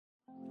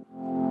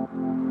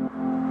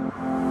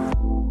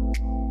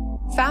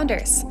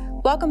Founders,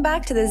 welcome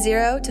back to the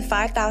 0 to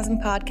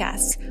 5,000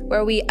 podcast,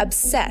 where we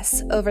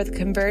obsess over the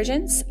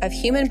convergence of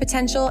human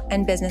potential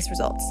and business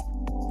results.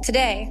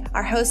 Today,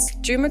 our hosts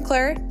Drew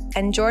McClure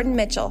and Jordan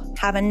Micheal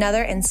have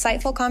another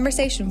insightful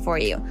conversation for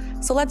you.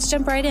 So let's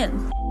jump right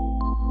in.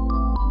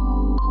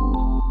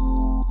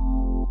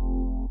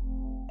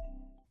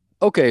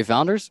 Okay,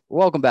 founders,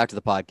 welcome back to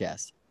the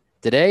podcast.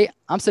 Today,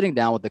 I'm sitting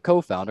down with the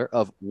co-founder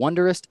of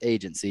Wonderist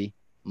agency,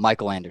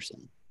 Micheal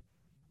Anderson.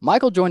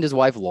 Micheal joined his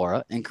wife,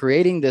 Laura, in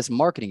creating this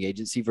marketing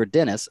agency for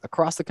dentists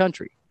across the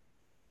country.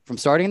 From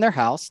starting in their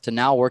house to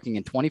now working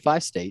in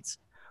 25 states,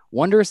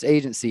 Wonderist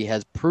agency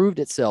has proved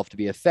itself to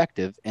be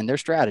effective in their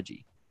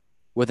strategy.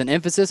 With an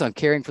emphasis on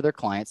caring for their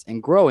clients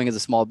and growing as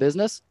a small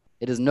business,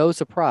 it is no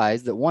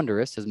surprise that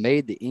Wonderist has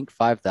made the Inc.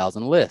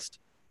 5000 list.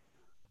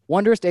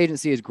 Wonderist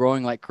agency is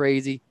growing like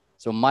crazy.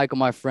 So Micheal,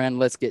 my friend,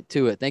 let's get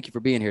to it. Thank you for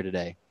being here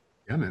today.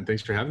 Yeah, man.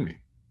 Thanks for having me.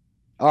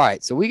 All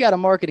right. So we got a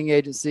marketing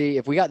agency.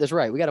 If we got this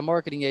right, we got a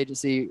marketing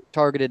agency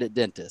targeted at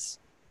dentists.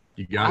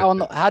 You got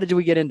it. How did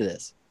we get into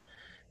this?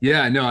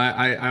 Yeah, no,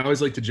 I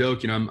always like to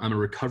joke, I'm a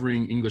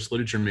recovering English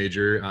literature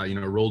major,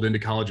 rolled into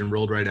college and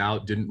rolled right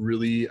out, didn't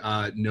really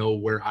know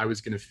where I was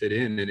going to fit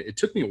in. And it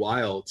took me a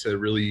while to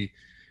really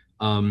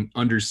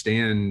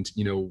understand,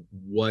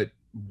 what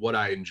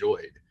I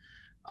enjoyed.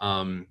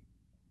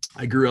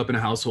 I grew up in a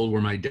household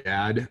where my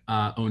dad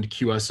owned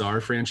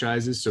QSR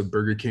franchises, so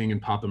Burger King and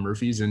Papa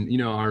Murphy's,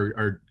 and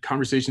our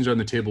conversations around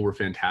the table were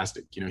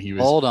fantastic. He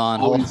was hold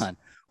on.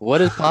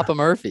 What is Papa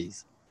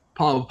Murphy's?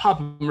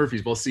 Papa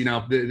Murphy's. Well, see,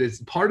 now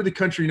this part of the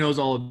country knows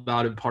all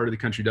about it, part of the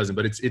country doesn't.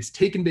 But it's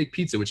take and bake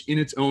pizza, which in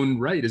its own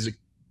right is a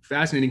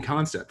fascinating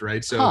concept,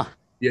 right? So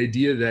the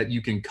idea that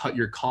you can cut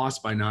your costs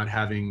by not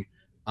having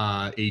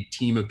a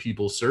team of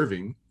people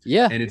serving.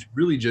 Yeah. And it's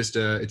really just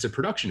it's a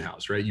production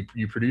house, right?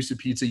 You produce a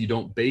pizza, you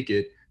don't bake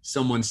it.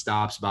 Someone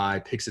stops by,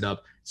 picks it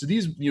up. So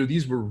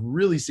these were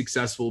really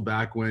successful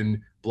back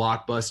when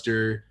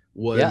Blockbuster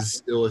was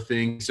still a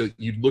thing. So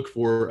you'd look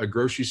for a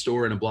grocery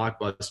store and a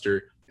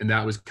Blockbuster, and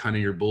that was kind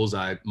of your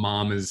bullseye.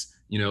 Mom is,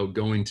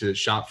 going to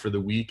shop for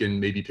the week and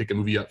maybe pick a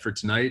movie up for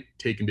tonight.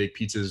 Take and bake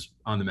pizzas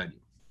on the menu.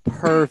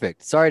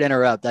 Perfect. Sorry to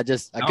interrupt. I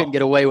couldn't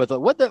get away with it.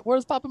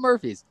 Where's Papa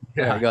Murphy's?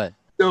 Yeah. All right, go ahead.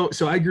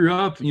 So I grew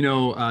up,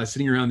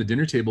 sitting around the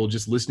dinner table,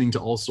 just listening to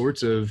all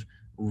sorts of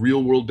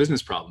real world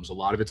business problems. A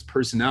lot of it's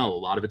personnel, a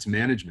lot of it's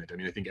management. I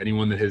mean, I think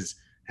anyone that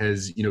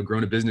has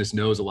grown a business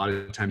knows a lot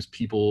of times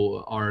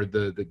people are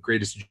the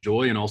greatest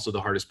joy and also the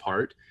hardest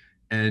part.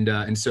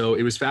 And so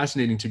it was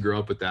fascinating to grow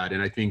up with that.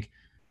 And I think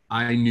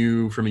I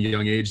knew from a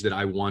young age that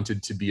I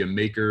wanted to be a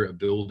maker, a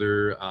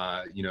builder,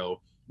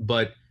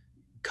 but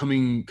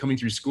coming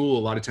through school, a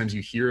lot of times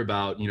you hear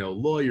about,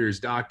 lawyers,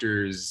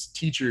 doctors,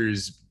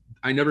 teachers.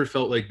 I never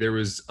felt like there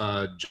was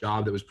a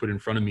job that was put in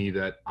front of me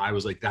that I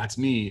was like, that's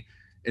me.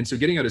 And so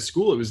getting out of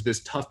school, it was this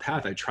tough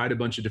path. I tried a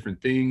bunch of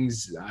different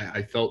things.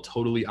 I felt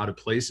totally out of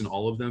place in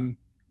all of them.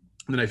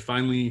 And then I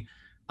finally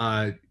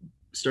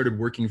started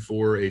working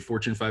for a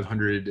Fortune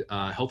 500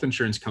 health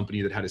insurance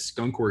company that had a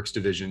skunkworks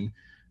division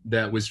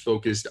that was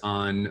focused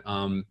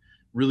on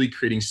really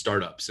creating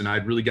startups. And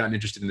I'd really gotten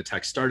interested in the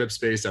tech startup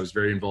space. I was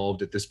very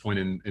involved at this point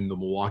in the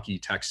Milwaukee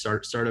tech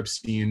startup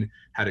scene,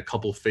 had a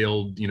couple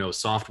failed,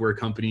 software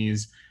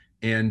companies.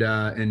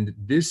 And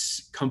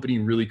this company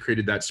really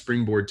created that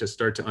springboard to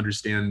start to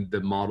understand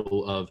the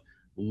model of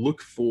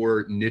look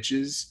for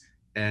niches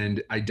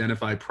and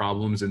identify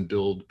problems and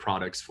build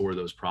products for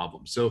those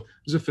problems. So it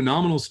was a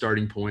phenomenal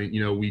starting point.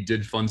 We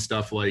did fun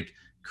stuff like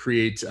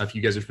create, if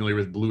you guys are familiar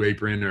with Blue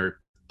Apron or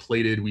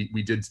Plated,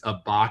 we did a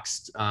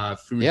boxed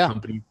food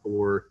company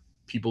for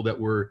people that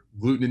were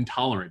gluten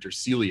intolerant or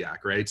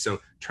celiac, right?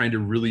 So trying to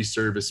really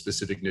serve a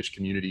specific niche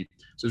community.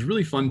 So it was a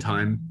really fun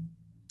time.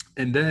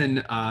 And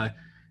then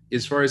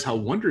as far as how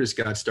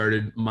Wonderist got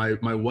started, my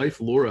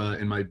wife, Laura,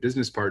 and my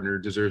business partner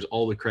deserves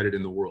all the credit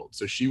in the world.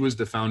 So she was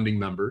the founding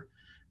member.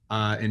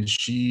 And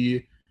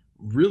she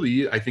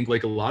really, I think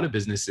like a lot of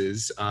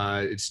businesses,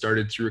 it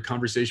started through a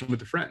conversation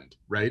with a friend,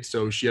 right?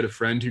 So she had a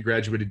friend who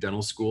graduated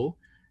dental school,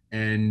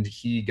 and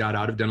he got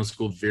out of dental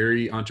school,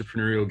 very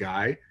entrepreneurial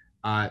guy,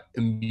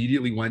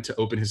 immediately went to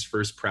open his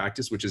first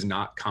practice, which is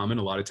not common.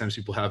 A lot of times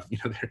people have,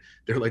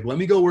 they're like, let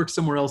me go work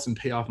somewhere else and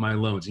pay off my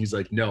loans. And he's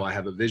like, no, I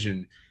have a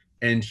vision.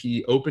 And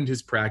he opened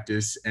his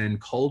practice and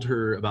called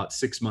her about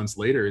 6 months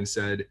later and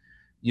said,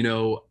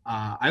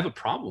 I have a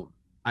problem.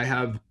 I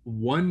have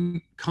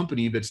one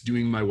company that's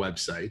doing my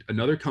website,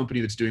 another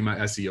company that's doing my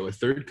SEO, a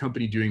third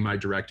company doing my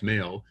direct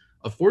mail,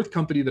 a fourth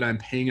company that I'm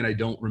paying and I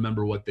don't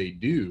remember what they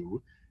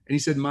do. And he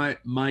said,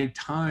 my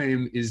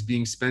time is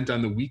being spent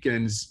on the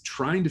weekends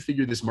trying to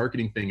figure this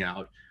marketing thing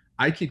out.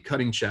 I keep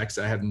cutting checks.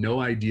 I have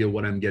no idea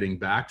what I'm getting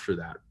back for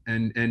that.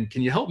 And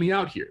can you help me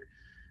out here?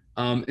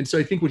 And so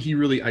I think what he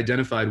really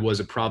identified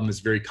was a problem that's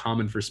very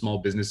common for small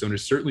business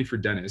owners, certainly for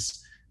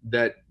dentists,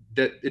 that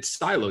it's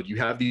siloed. You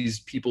have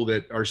these people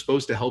that are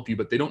supposed to help you,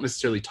 but they don't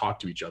necessarily talk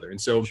to each other.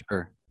 And so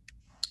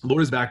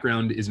Laura's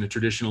background is in a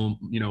traditional,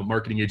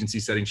 marketing agency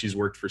setting. She's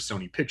worked for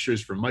Sony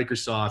Pictures, for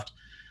Microsoft.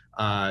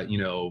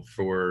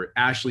 for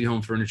Ashley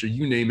Home Furniture,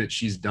 you name it,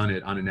 she's done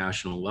it on a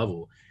national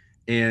level.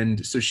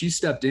 And so she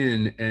stepped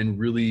in and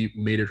really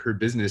made it her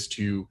business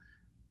to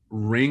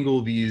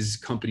wrangle these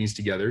companies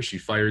together. She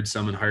fired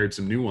some and hired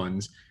some new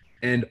ones.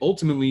 And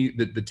ultimately,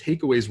 the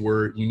takeaways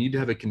were you need to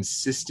have a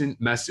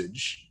consistent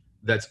message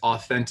that's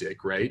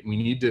authentic, right? We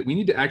need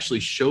to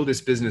actually show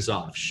this business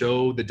off,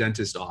 show the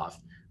dentist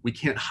off. We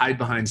can't hide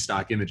behind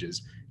stock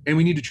images. And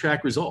we need to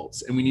track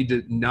results. And we need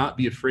to not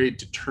be afraid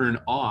to turn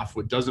off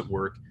what doesn't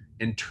work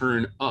and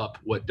turn up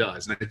what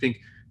does. And I think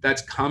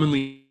that's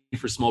commonly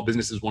for small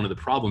businesses one of the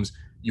problems.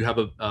 You have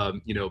a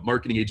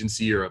marketing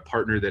agency or a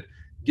partner that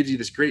gives you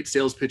this great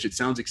sales pitch. It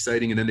sounds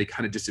exciting, and then they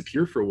kind of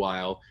disappear for a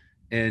while,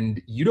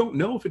 and you don't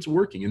know if it's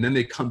working. And then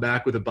they come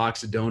back with a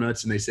box of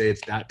donuts, and they say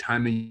it's that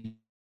time of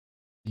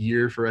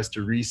year for us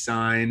to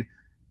re-sign.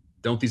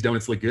 Don't these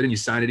donuts look good? And you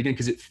sign it again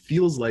because it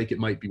feels like it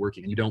might be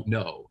working, and you don't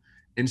know.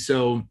 And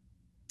so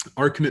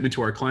our commitment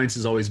to our clients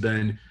has always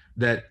been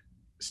that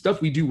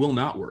stuff we do will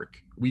not work.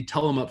 We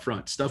tell them up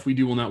front, stuff we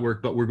do will not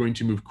work, but we're going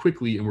to move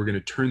quickly and we're going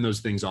to turn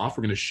those things off.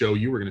 We're going to show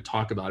you, we're going to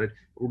talk about it.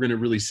 We're going to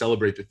really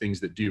celebrate the things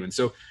that do. And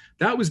so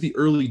that was the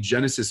early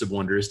genesis of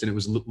Wonderist. And it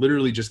was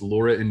literally just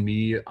Laura and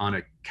me on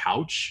a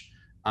couch,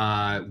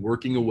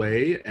 working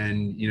away.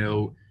 And,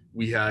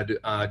 we had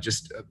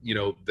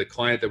the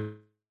client that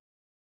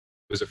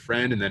was a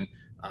friend, and then,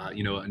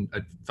 and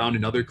I found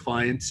another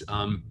client.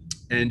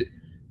 And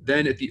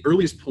then at the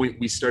earliest point,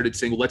 we started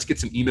saying, well, let's get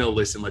some email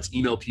lists and let's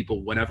email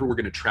people whenever we're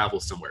going to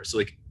travel somewhere. So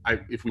like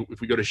if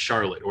we go to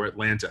Charlotte or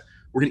Atlanta,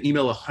 we're going to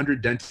email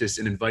 100 dentists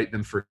and invite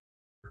them for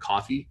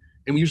coffee.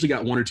 And we usually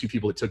got one or two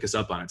people that took us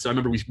up on it. So I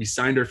remember we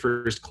signed our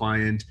first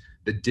client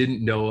that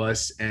didn't know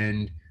us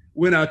and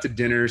went out to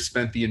dinner,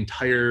 spent the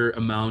entire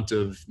amount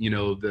of,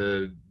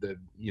 the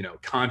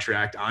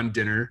contract on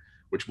dinner,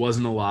 which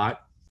wasn't a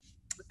lot.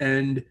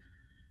 And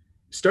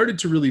started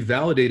to really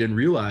validate and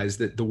realize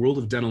that the world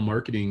of dental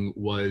marketing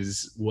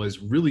was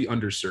really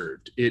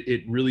underserved.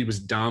 It really was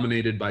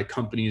dominated by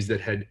companies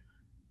that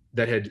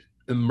had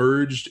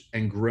emerged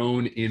and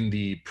grown in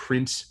the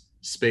print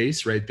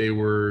space, right? They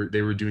were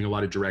doing a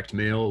lot of direct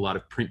mail, a lot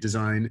of print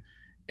design,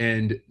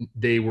 and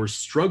they were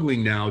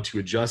struggling now to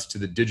adjust to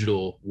the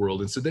digital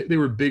world. And so they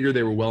were bigger,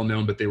 they were well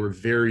known, but they were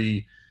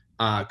very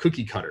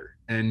cookie cutter.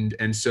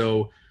 And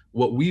so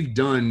what we've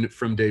done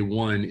from day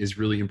one is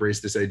really embrace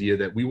this idea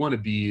that we want to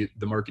be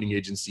the marketing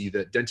agency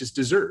that dentists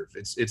deserve.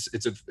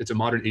 It's a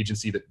modern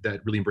agency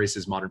that really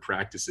embraces modern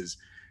practices.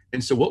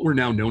 And so what we're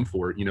now known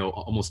for,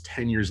 almost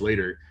 10 years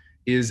later,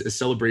 is a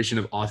celebration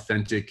of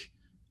authentic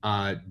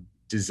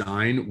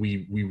design.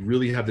 We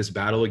really have this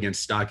battle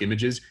against stock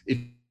images. If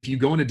you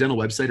go on a dental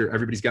website or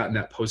everybody's gotten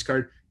that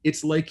postcard,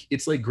 it's like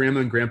grandma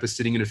and grandpa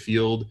sitting in a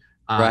field,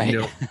 right.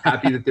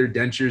 Happy that their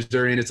dentures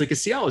are in. It's like a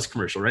Cialis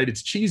commercial, right?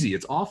 It's cheesy,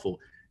 it's awful.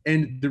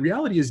 And the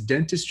reality is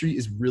dentistry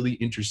is really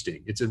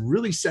interesting. It's a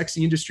really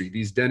sexy industry.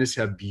 These dentists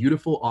have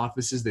beautiful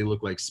offices. They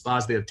look like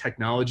spas. They have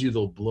technology.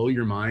 They'll blow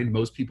your mind.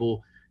 Most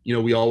people,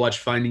 we all watch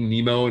Finding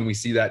Nemo and we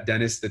see that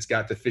dentist that's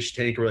got the fish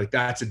tank, or like,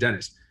 that's a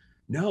dentist.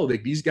 No,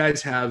 these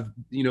guys have,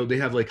 they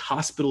have like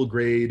hospital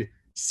grade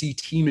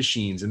CT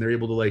machines, and they're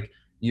able to like,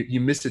 you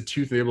missed a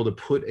tooth, they're able to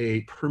put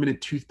a permanent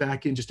tooth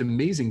back in, just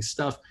amazing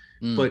stuff.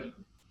 But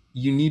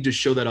you need to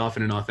show that off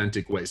in an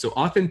authentic way. So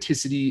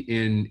authenticity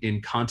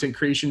in content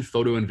creation,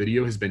 photo and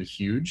video, has been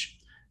huge.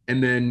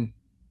 And then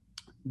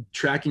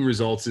tracking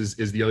results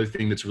is the other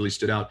thing that's really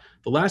stood out.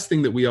 The last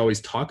thing that we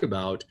always talk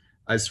about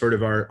as sort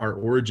of our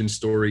origin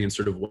story and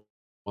sort of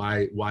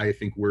why I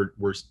think we're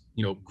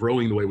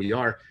growing the way we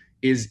are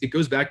is it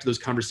goes back to those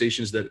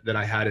conversations that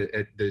I had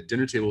at the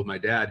dinner table with my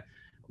dad.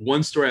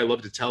 One story I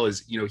love to tell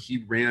is,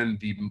 he ran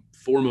the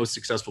 4 most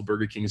successful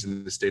Burger Kings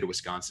in the state of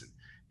Wisconsin.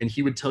 And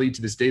he would tell you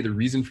to this day, the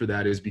reason for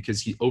that is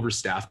because he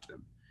overstaffed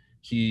them.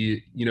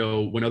 He,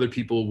 when other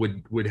people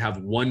would have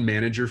one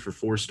manager for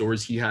 4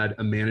 stores, he had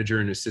a manager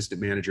and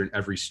assistant manager in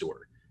every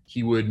store.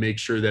 He would make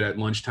sure that at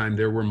lunchtime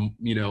there were,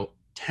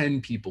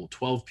 10 people,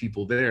 12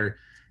 people there.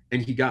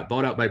 And he got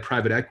bought out by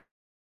private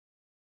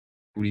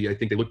equity. I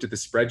think they looked at the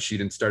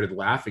spreadsheet and started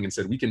laughing and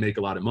said, we can make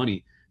a lot of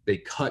money. They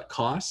cut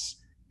costs.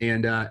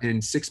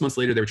 And 6 months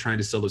later, they were trying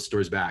to sell those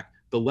stores back.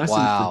 The lesson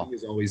for me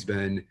has always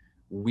been,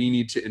 we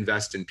need to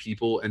invest in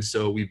people. And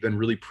so we've been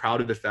really proud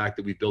of the fact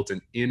that we've built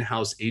an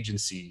in-house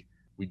agency.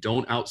 We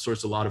don't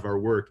outsource a lot of our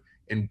work.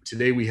 And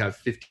today we have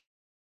 50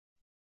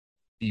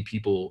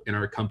 people in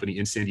our company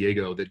in San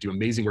Diego that do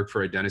amazing work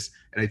for our dentists.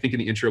 And I think in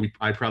the intro,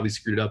 I probably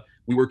screwed it up.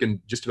 We work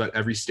in just about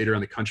every state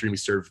around the country, and we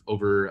serve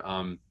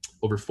over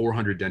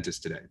 400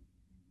 dentists today.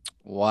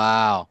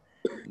 Wow,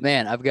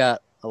 man, I've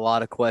got a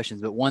lot of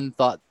questions, but one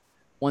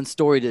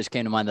story that just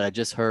came to mind that I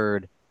just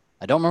heard.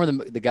 I don't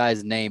remember the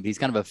guy's name, but he's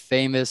kind of a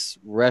famous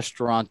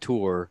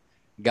restaurateur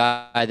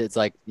guy that's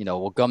like,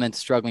 will come into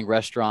struggling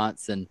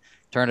restaurants and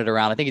turn it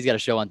around. I think he's got a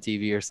show on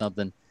TV or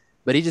something,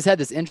 but he just had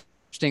this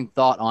interesting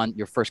thought on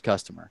your first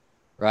customer,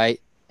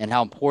 right? And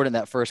how important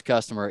that first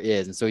customer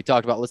is. And so he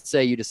talked about, let's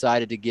say you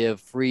decided to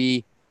give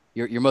free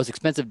your most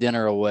expensive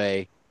dinner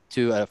away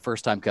to a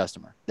first-time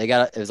customer. They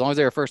got, as long as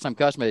they're a first-time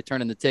customer, they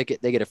turn in the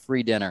ticket, they get a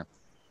free dinner.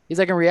 He's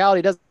like, in reality,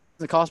 it doesn't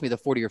cost me the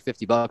 40 or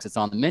 50 bucks it's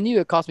on the menu.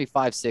 It cost me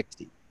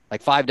 $5.60,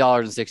 like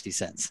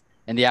 $5.60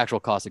 in the actual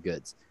cost of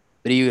goods.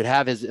 But he would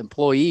have his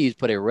employees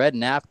put a red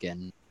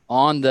napkin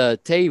on the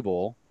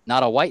table,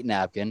 not a white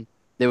napkin,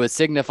 that would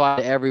signify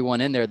to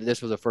everyone in there that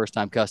this was a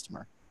first-time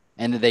customer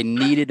and that they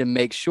needed to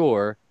make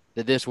sure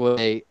that this was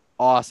a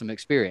awesome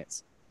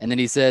experience. And then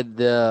he said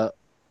the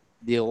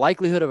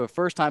likelihood of a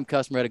first-time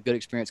customer had a good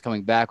experience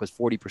coming back was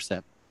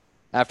 40%.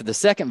 After the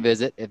second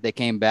visit, if they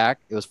came back,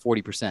 it was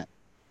 40%.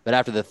 But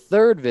after the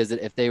third visit,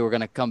 if they were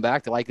going to come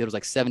back, the likelihood was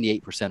like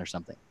 78% or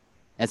something.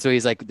 And so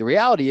he's like, the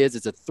reality is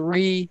it's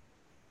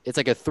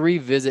like a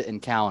 3-visit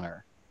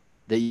encounter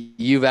that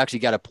you've actually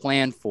got to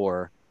plan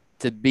for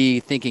to be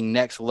thinking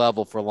next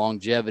level for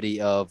longevity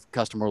of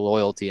customer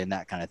loyalty and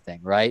that kind of thing,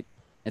 right?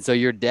 And so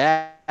your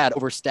dad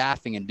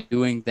overstaffing and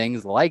doing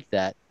things like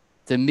that,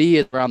 to me,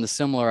 is around the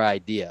similar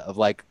idea of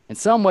like, in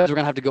some ways, we're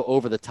going to have to go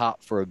over the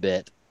top for a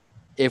bit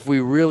if we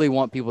really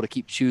want people to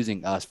keep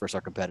choosing us versus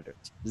our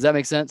competitors. Does that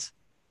make sense?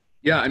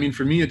 Yeah, I mean,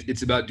 for me,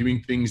 it's about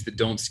doing things that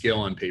don't scale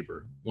on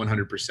paper,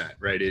 100%,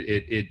 right?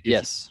 If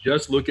Yes. you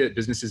just look at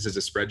businesses as a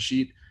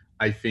spreadsheet,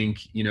 I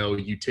think,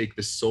 you take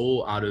the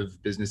soul out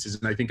of businesses.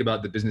 And I think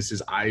about the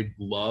businesses I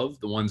love,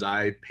 the ones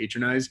I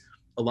patronize.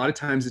 A lot of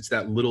times it's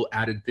that little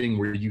added thing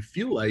where you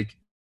feel like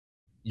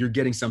you're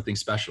getting something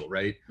special,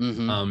 right?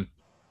 Mm-hmm.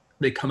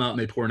 They come out and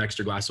they pour an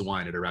extra glass of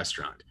wine at a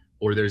restaurant,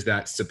 or there's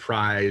that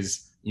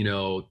surprise,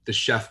 the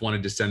chef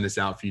wanted to send this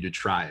out for you to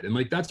try it. And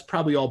like, that's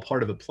probably all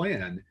part of a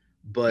plan,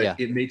 but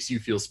it makes you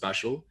feel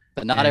special.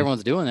 But not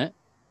everyone's doing it.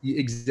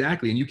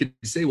 Exactly. And you could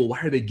say, well,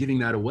 why are they giving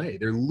that away?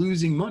 They're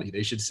losing money.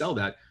 They should sell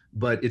that.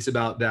 But it's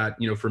about that,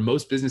 for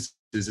most businesses,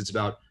 it's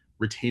about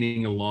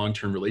retaining a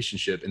long-term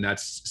relationship. And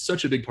that's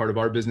such a big part of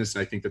our business.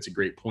 And I think that's a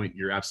great point.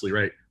 You're absolutely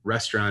right.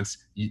 Restaurants,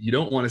 you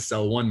don't want to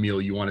sell one meal.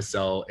 You want to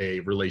sell a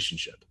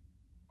relationship.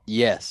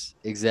 Yes,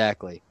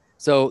 exactly.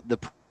 So the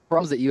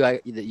problems that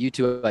you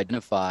two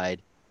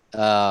identified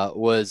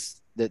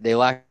was that they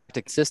lacked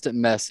a consistent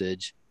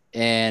message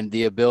and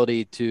the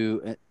ability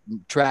to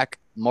track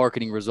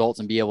marketing results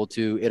and be able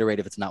to iterate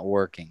if it's not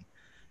working.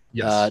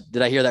 Yes.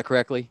 Did I hear that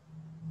correctly?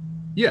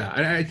 Yeah,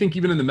 and I think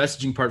even in the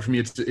messaging part, for me,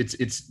 it's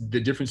the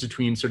difference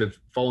between sort of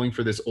falling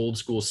for this old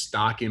school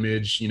stock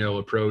image,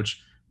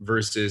 approach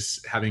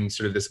versus having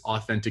sort of this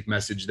authentic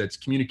message that's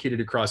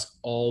communicated across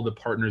all the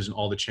partners and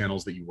all the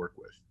channels that you work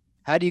with.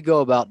 How do you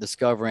go about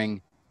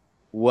discovering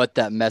what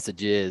that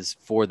message is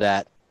for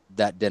that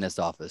dentist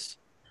office?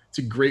 It's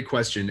a great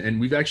question.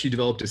 And we've actually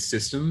developed a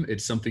system.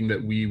 It's something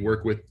that we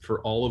work with for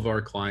all of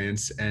our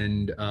clients.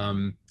 And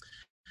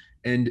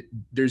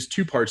there's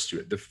 2 parts to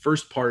it. The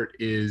first part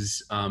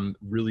is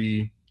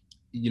really,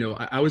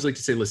 I always like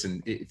to say,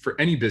 listen, for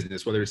any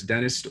business, whether it's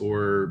dentist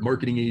or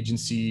marketing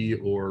agency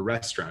or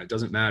restaurant, it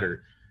doesn't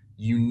matter.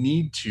 You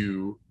need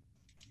to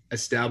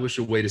establish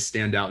a way to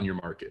stand out in your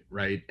market,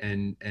 right?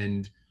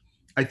 And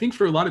I think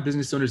for a lot of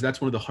business owners,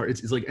 that's one of the hard,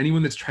 it's like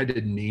anyone that's tried to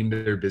name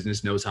their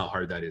business knows how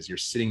hard that is. You're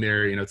sitting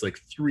there, it's like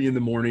 3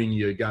 a.m,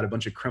 you got a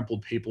bunch of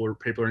crumpled paper,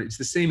 and it's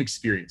the same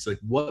experience. Like,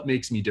 what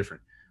makes me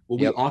different? What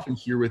we often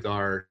hear with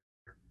our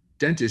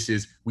dentists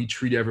is we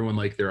treat everyone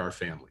like they're our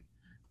family,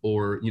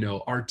 or,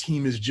 our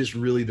team is just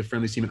really the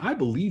friendliest team. And I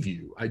believe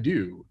you, I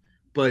do,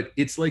 but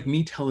it's like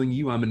me telling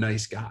you I'm a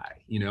nice guy,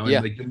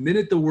 and like the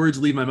minute the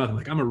words leave my mouth, I'm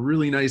like, I'm a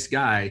really nice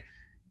guy.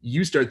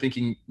 You start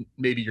thinking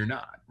maybe you're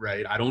not,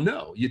 right? I don't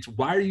know. It's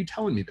why are you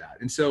telling me that?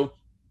 And so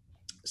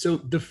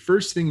the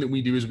first thing that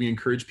we do is we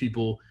encourage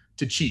people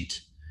to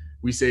cheat.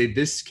 We say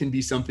this can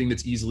be something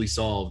that's easily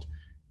solved.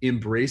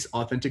 Embrace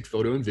authentic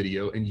photo and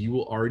video, and you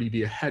will already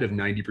be ahead of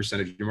 90%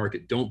 of your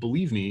market. Don't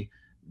believe me?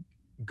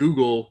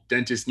 Google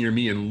dentist near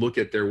me and look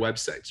at their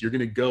websites. You're going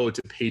to go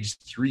to page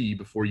 3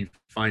 before you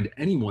find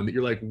anyone that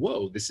you're like,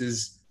 whoa, this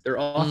is their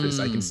office.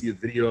 I can see a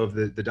video of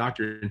the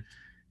doctor.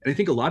 And I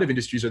think a lot of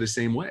industries are the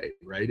same way,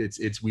 right?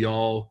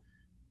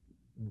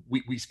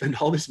 We spend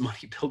all this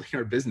money building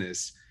our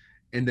business.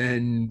 And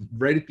then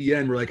right at the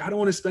end, we're like, I don't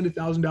want to spend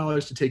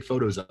 $1,000 to take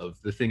photos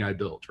of the thing I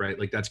built, right?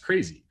 Like, that's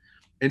crazy.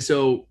 And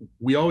so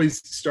we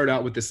always start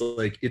out with this,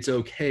 like, it's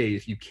okay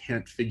if you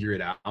can't figure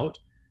it out,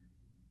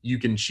 you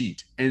can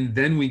cheat. And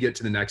then we get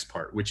to the next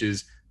part, which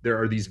is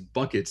there are these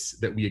buckets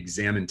that we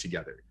examine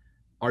together.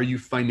 Are you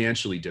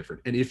financially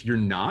different? And if you're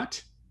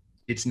not,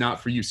 it's not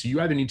for you. So you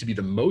either need to be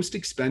the most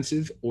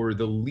expensive or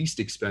the least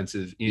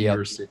expensive in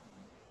your city.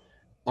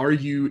 Are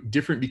you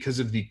different because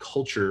of the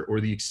culture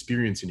or the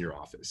experience in your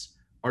office?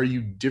 Are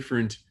you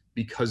different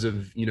because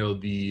of,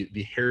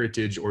 the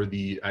heritage or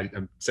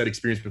I've said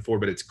experience before,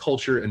 but it's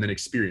culture and then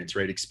experience,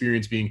 right?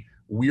 Experience being,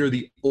 we are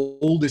the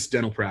oldest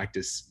dental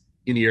practice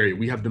in the area.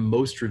 We have the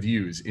most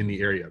reviews in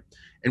the area.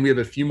 And we have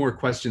a few more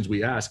questions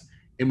we ask.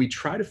 And we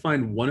try to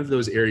find one of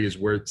those areas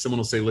where someone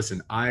will say,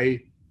 listen,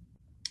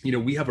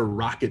 we have a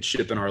rocket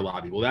ship in our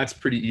lobby. Well, that's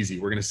pretty easy.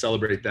 We're going to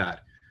celebrate that.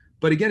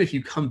 But again, if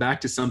you come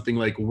back to something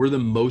like we're the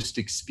most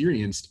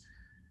experienced,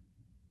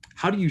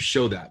 how do you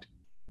show that?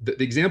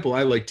 The example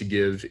I like to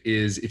give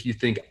is, if you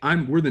think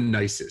we're the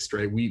nicest,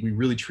 right? We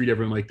really treat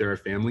everyone like they're our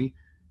family.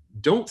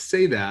 Don't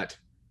say that.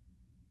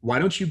 Why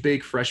don't you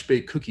bake fresh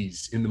baked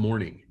cookies in the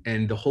morning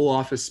and the whole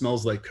office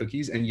smells like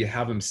cookies, and you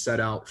have them set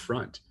out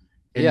front?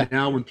 Yeah. And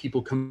now when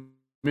people come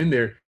in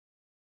there,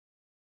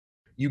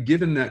 you give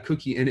them that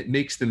cookie and it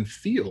makes them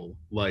feel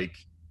like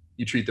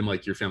you treat them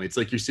like your family. It's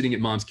like you're sitting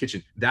at mom's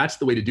kitchen. That's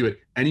the way to do it.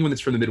 Anyone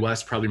that's from the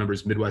Midwest probably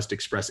remembers Midwest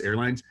Express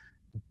Airlines.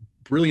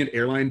 Brilliant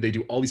airline. They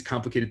do all these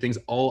complicated things.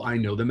 All I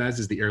know them as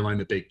is the airline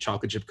that baked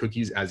chocolate chip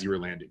cookies as you were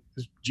landing.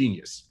 It's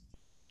genius.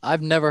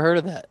 I've never heard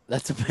of that.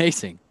 That's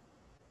amazing.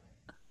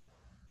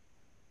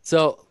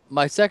 So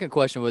my second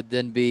question would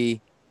then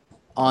be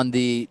on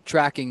the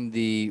tracking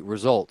the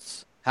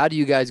results. How do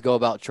you guys go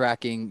about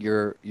tracking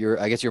your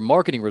I guess your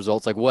marketing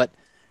results? Like what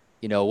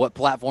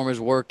platform is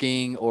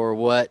working or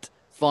what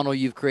funnel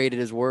you've created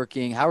is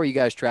working? How are you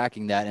guys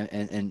tracking that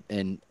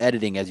and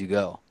editing as you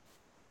go?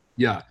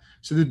 Yeah.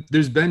 So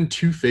there's been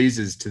two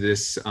phases to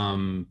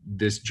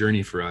this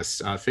journey for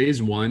us.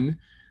 Phase one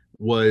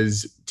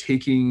was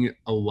taking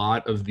a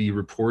lot of the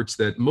reports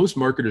that most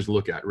marketers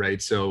look at,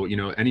 right? So,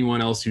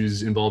 anyone else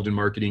who's involved in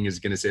marketing is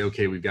going to say,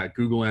 okay, we've got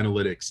Google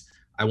Analytics.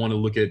 I want to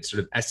look at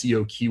sort of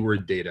SEO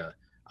keyword data.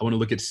 I want to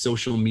look at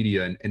social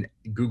media and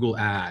Google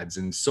ads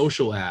and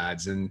social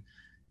ads. And,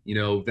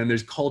 then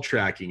there's call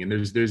tracking, and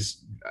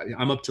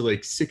I'm up to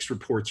like 6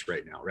 reports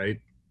right now, right?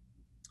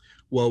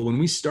 Well, when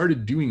we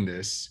started doing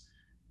this,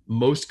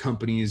 most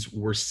companies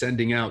were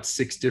sending out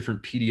 6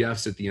 different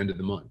PDFs at the end of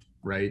the month,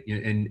 right?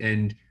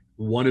 And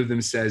one of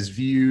them says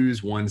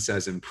views, one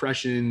says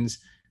impressions.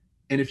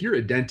 And if you're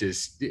a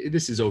dentist,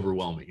 this is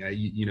overwhelming.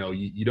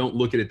 You don't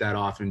look at it that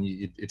often.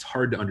 It's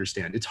hard to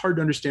understand. It's hard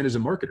to understand as a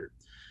marketer.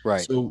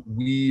 Right. So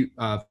we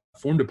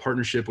formed a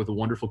partnership with a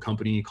wonderful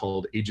company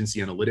called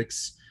Agency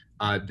Analytics.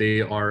 They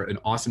are an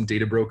awesome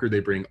data broker. They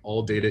bring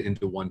all data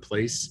into one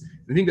place.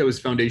 I think that was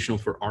foundational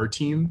for our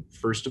team,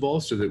 first of all,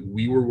 so that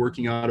we were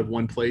working out of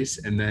one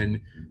place. And then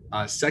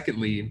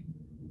secondly,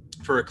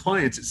 for our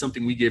clients, it's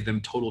something we gave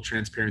them total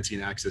transparency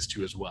and access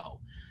to as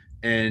well.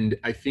 And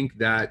I think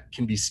that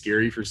can be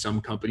scary for some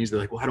companies. They're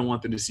like, well, I don't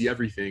want them to see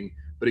everything,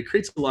 but it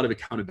creates a lot of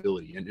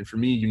accountability. And for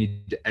me, you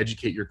need to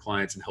educate your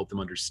clients and help them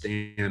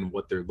understand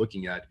what they're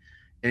looking at.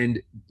 And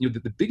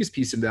the biggest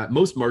piece of that,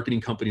 most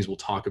marketing companies will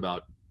talk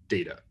about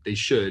data. They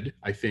should,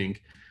 I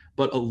think,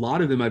 but a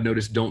lot of them I've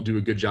noticed don't do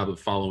a good job of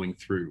following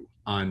through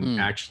on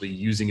actually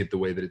using it the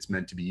way that it's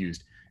meant to be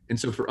used. And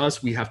so for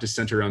us, we have to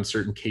center around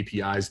certain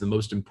KPIs, the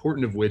most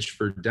important of which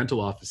for dental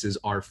offices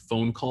are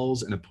phone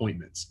calls and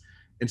appointments.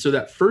 And so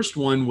that first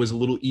one was a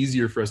little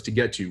easier for us to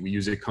get to. We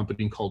use a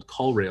company called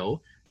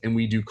CallRail, and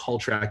we do call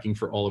tracking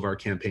for all of our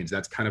campaigns.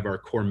 That's kind of our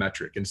core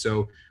metric. And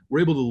so we're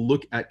able to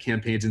look at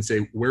campaigns and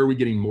say, where are we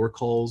getting more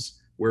calls?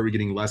 Where are we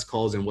getting less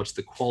calls, and what's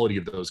the quality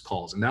of those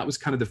calls? And that was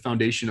kind of the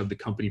foundation of the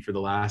company for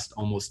the last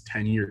almost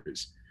 10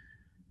 years.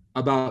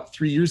 About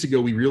 3 years ago,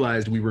 we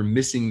realized we were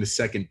missing the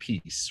second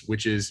piece,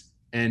 which is,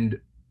 and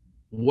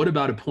what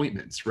about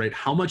appointments, right?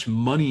 How much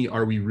money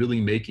are we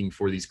really making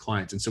for these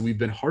clients? And so we've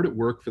been hard at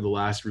work for the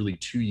last really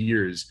 2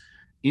 years,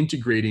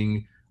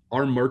 integrating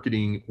our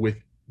marketing with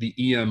the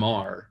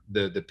EMR,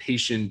 the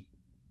patient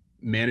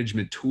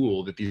management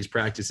tool that these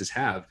practices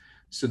have,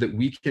 so that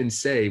we can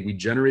say we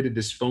generated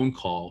this phone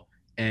call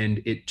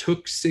and it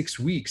took 6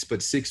 weeks,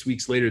 but 6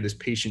 weeks later, this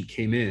patient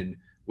came in,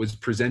 was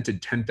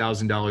presented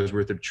 $10,000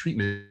 worth of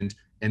treatment,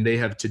 and they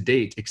have to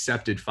date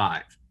accepted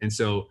 5. And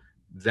so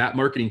that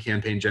marketing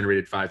campaign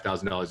generated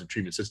 $5,000 of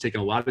treatment. So it's taken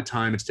a lot of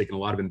time, it's taken a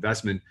lot of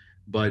investment,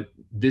 but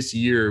this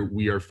year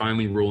we are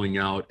finally rolling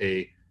out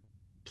a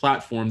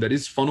platform that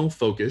is funnel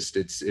focused.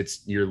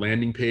 It's your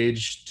landing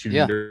page to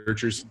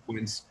nurture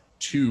sequence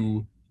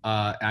to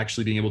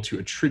actually being able to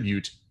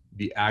attribute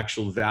the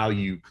actual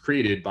value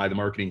created by the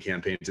marketing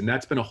campaigns. And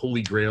that's been a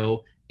holy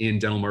grail in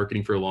dental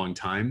marketing for a long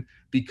time.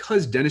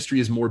 Because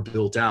dentistry is more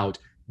built out,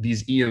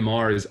 these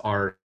EMRs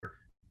are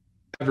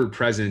ever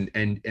present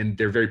and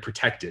they're very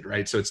protected,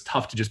 right? So it's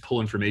tough to just pull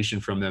information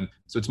from them.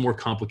 So it's more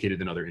complicated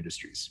than other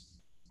industries.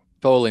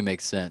 Totally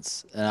makes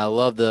sense. And I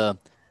love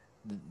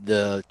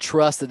the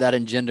trust that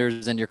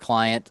engenders in your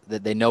client,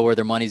 that they know where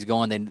their money's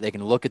going. They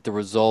can look at the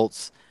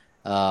results.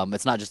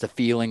 It's not just a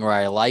feeling or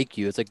I like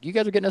you. It's like, you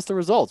guys are getting us the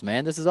results,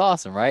 man. This is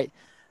awesome, right?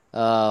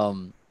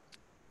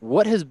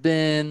 What has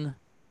been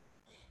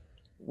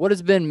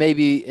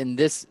maybe in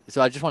this?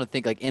 So I just want to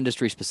think like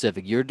industry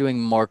specific. You're doing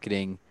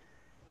marketing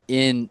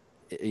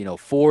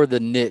for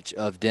the niche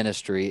of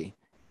dentistry,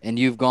 and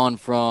you've gone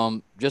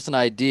from just an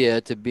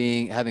idea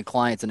to having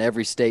clients in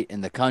every state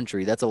in the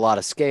country. That's a lot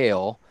of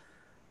scale.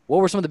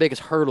 What were some of the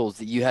biggest hurdles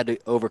that you had to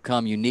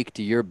overcome unique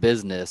to your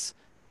business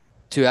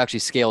to actually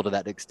scale to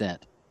that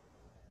extent?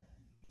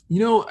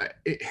 The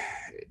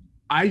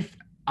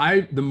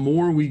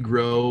more we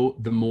grow,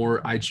 the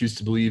more I choose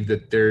to believe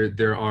that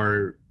there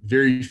are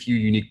very few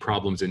unique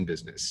problems in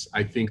business.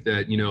 I think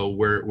that,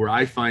 where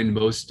I find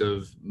most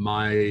of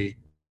my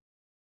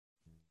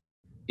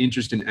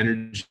interest and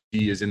energy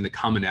is in the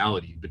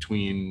commonality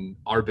between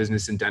our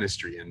business and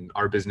dentistry and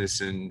our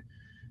business and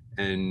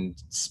and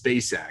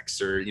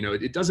SpaceX, or,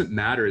 it doesn't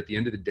matter. At the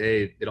end of the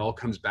day, it all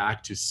comes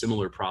back to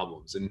similar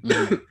problems. And,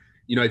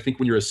 I think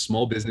when you're a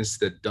small business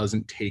that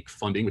doesn't take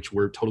funding, which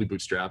we're totally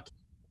bootstrapped,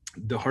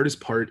 the hardest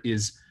part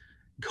is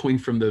going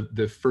from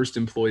the first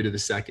employee to the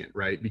second,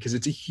 right? Because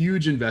it's a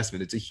huge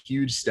investment. It's a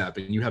huge step,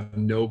 and you have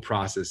no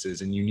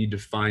processes, and you need to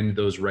find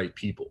those right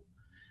people.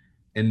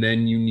 And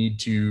then you need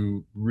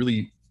to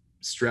really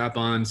strap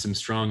on some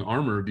strong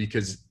armor,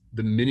 because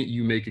the minute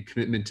you make a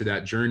commitment to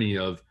that journey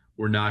of,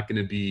 we're not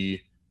going to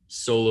be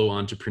solo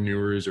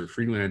entrepreneurs or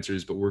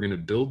freelancers, but we're going to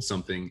build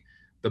something,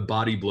 the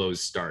body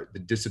blows start, the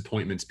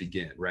disappointments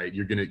begin, right?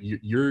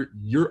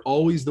 You're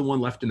always the one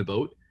left in the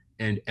boat,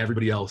 and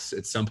everybody else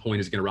at some point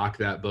is going to rock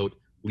that boat,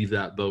 leave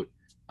that boat,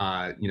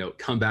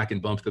 come back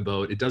and bump the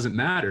boat. It doesn't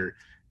matter.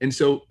 And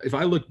so if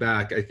I look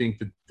back, I think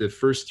that the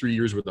first 3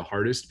 years were the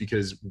hardest,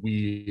 because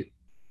we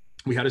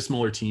had a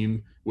smaller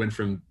team, went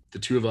from the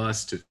 2 of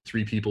us to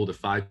 3 people to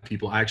 5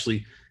 people. I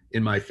actually,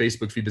 in my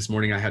Facebook feed this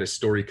morning, I had a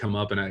story come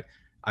up, and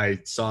I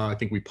saw, I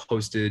think we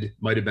posted,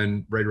 might've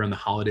been right around the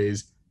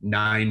holidays,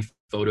 9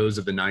 photos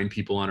of the 9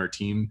 people on our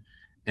team.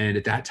 And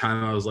at that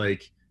time I was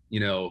like,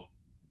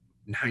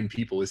 9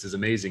 people, this is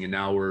amazing. And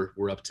now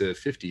we're up to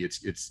 50.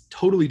 It's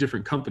totally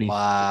different company.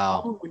 Wow.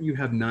 The problem when you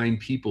have 9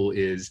 people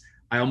is,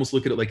 I almost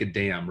look at it like a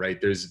dam, right?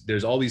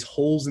 There's all these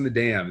holes in the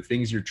dam,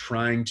 things you're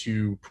trying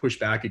to push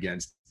back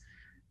against.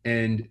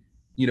 And,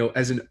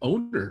 as an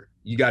owner,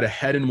 you got a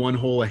head in one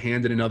hole, a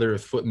hand in another, a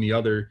foot in the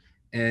other.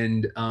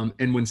 And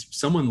when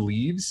someone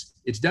leaves,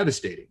 it's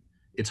devastating.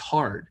 It's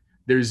hard.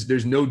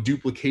 There's no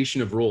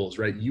duplication of roles,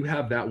 right? You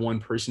have that one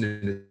person,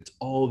 and it's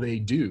all they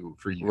do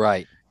for you.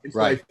 Right. And so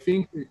right. I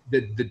think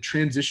that the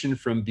transition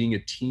from being a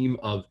team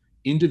of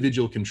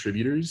individual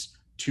contributors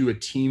to a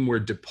team where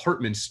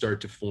departments start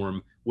to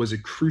form was a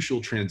crucial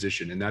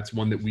transition. And that's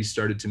one that we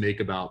started to make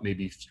about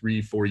maybe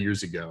 3-4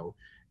 years ago.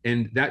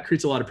 And that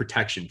creates a lot of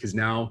protection, because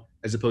now,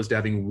 as opposed to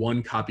having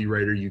one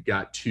copywriter, you've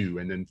got 2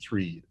 and then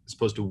 3, as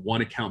opposed to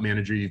one account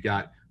manager, you've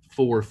got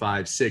 4,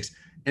 5, 6.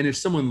 And if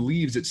someone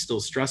leaves, it's still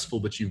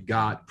stressful, but you've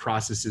got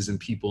processes and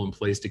people in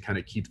place to kind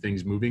of keep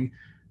things moving.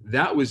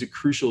 That was a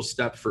crucial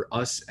step for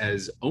us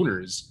as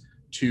owners,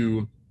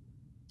 to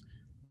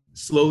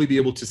slowly be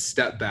able to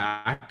step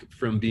back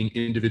from being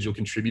individual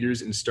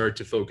contributors and start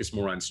to focus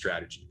more on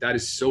strategy. That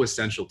is so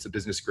essential to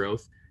business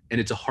growth. And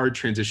it's a hard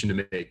transition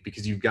to make,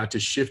 because you've got to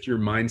shift your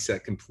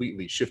mindset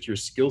completely, shift your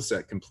skill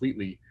set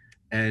completely.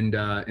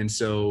 And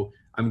so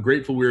I'm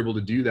grateful we were able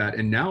to do that.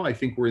 And now I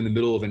think we're in the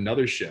middle of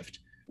another shift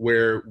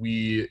where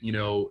we,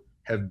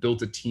 have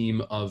built a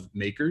team of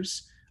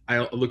makers.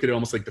 I look at it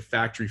almost like the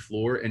factory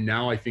floor. And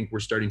now I think we're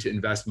starting to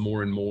invest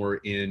more and more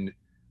in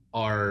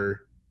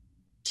our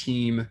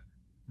team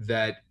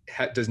that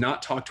does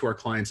not talk to our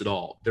clients at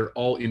all. They're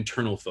all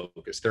internal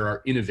focused. There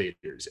are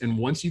innovators. And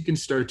once you can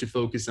start to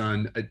focus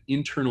on an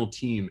internal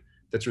team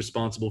that's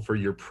responsible for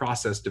your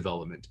process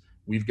development,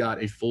 we've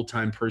got a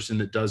full-time person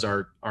that does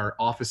our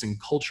office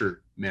and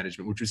culture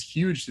management, which was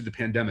huge through the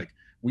pandemic.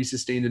 We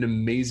sustained an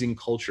amazing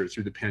culture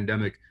through the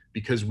pandemic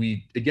because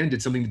we, again,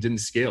 did something that didn't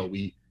scale.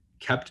 We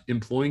kept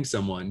employing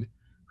someone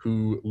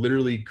who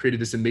literally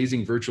created this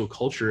amazing virtual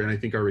culture. And I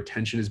think our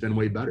retention has been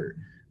way better.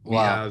 Wow. We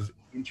have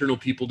internal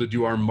people to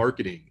do our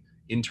marketing,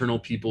 internal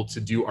people to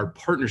do our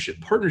partnership.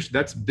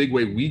 That's a big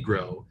way we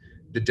grow.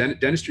 The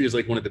dentistry is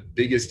like one of the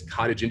biggest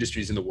cottage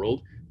industries in the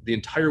world. The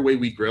entire way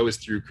we grow is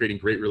through creating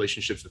great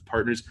relationships with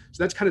partners.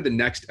 So that's kind of the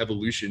next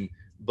evolution.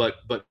 But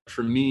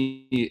for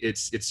me,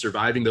 it's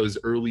surviving those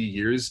early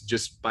years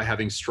just by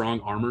having strong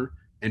armor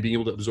and being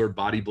able to absorb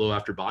body blow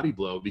after body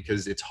blow,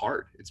 because it's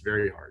hard. It's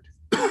very hard.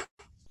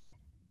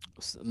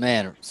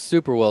 Man,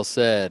 super well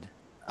said.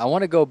 I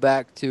want to go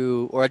back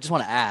to, or I just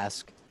want to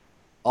ask,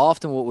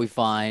 often what we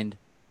find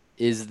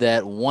is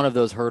that one of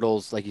those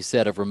hurdles, like you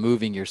said, of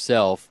removing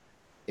yourself,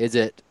 is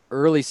at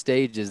early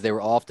stages, they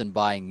were often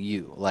buying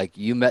you. Like,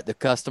 you met the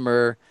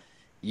customer,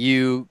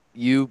 you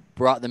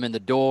brought them in the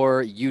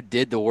door, you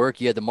did the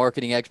work, you had the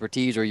marketing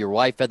expertise, or your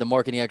wife had the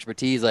marketing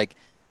expertise. Like,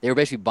 they were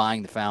basically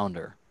buying the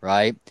founder,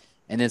 right?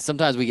 And then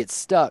sometimes we get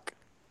stuck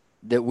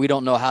that we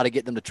don't know how to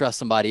get them to trust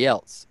somebody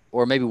else.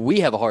 Or maybe we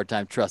have a hard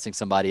time trusting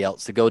somebody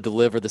else to go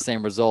deliver the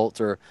same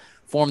results or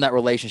form that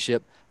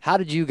relationship. How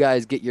did you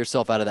guys get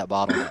yourself out of that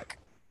bottleneck?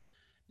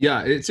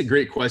 Yeah, it's a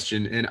great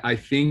question. And I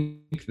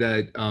think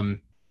that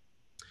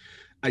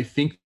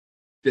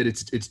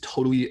it's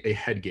totally a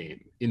head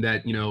game, in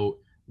that,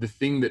 the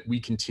thing that we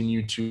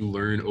continue to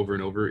learn over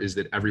and over is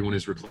that everyone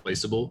is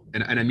replaceable.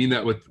 And I mean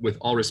that with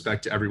all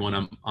respect to everyone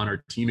on our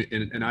team.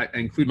 And I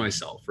include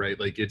myself, right?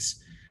 Like,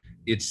 it's,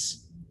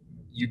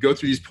 you go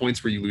through these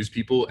points where you lose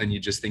people and you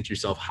just think to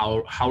yourself,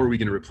 how are we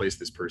going to replace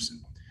this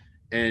person?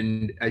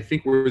 And I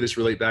think where this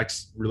relates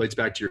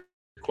back to your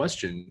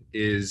question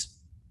is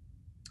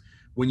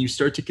when you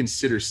start to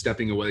consider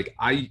stepping away. Like,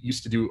 I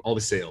used to do all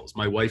the sales.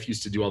 My wife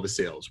used to do all the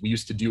sales. We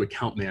used to do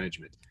account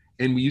management.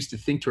 And we used to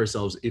think to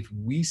ourselves, if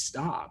we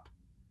stop,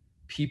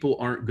 people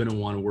aren't going to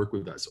want to work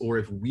with us. Or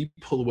if we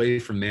pull away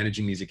from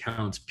managing these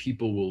accounts,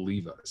 people will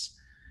leave us.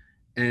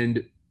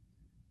 And,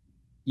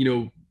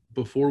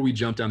 before we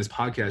jumped on this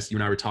podcast, you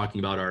and I were talking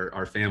about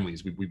our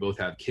families. We both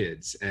have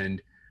kids,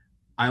 and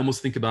I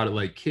almost think about it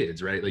like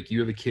kids, right? Like you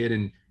have a kid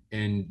and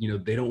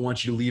they don't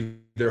want you to leave.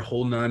 They're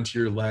holding on to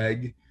your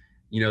leg,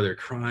 they're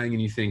crying,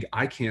 and you think,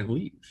 I can't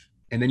leave.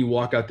 And then you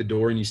walk out the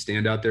door and you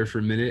stand out there for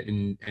a minute,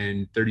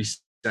 and 30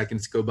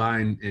 seconds go by,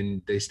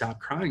 and they stop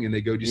crying and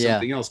they go do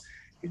something else.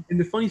 And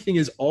the funny thing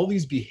is, all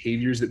these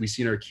behaviors that we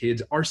see in our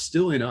kids are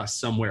still in us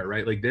somewhere,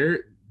 right? Like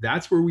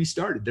that's where we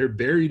started. They're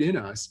buried in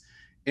us.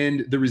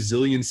 And the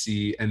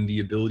resiliency and the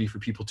ability for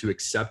people to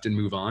accept and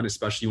move on,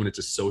 especially when it's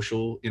a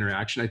social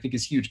interaction, I think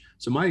is huge.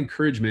 So my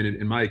encouragement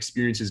and my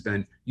experience has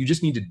been, you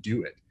just need to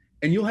do it.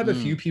 And you'll have a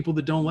few people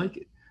that don't like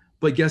it.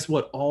 But guess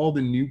what? All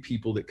the new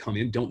people that come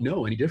in don't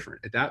know any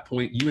different. At that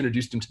point, you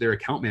introduced them to their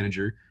account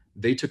manager.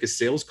 They took a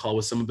sales call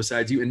with someone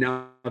besides you, and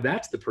now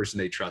that's the person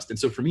they trust. And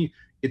so for me,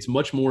 it's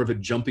much more of a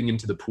jumping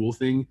into the pool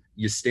thing.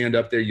 You stand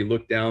up there, you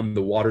look down,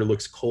 the water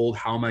looks cold.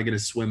 How am I going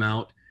to swim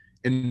out?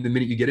 And the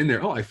minute you get in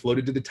there, I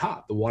floated to the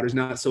top. The water's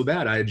not so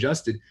bad. I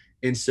adjusted.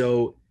 And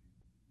so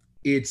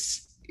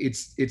it's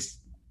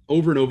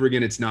over and over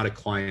again. It's not a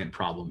client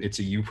problem. It's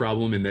a you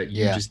problem, and that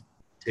you just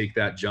take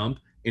that jump.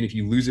 And if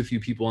you lose a few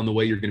people on the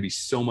way, you're going to be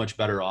so much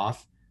better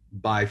off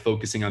by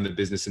focusing on the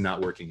business and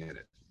not working in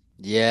it.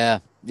 Yeah.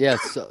 Yeah.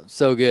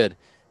 So good.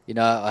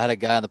 I had a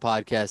guy on the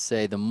podcast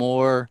say the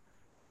more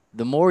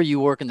you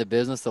work in the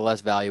business, the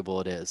less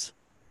valuable it is.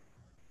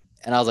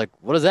 And I was like,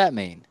 what does that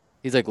mean?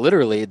 He's like,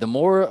 literally, the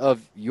more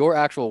of your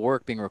actual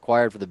work being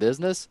required for the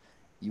business,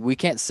 we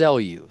can't sell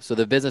you. So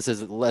the business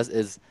is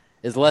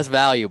less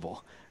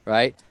valuable,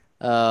 right?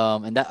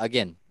 And that,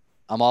 again,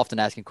 I'm often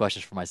asking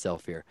questions for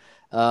myself here.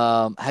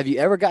 Have you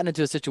ever gotten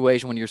into a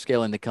situation when you're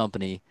scaling the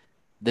company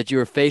that you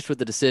were faced with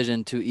the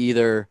decision to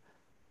either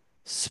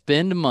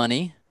spend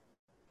money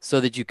so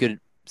that you could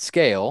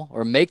scale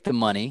or make the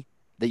money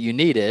that you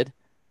needed,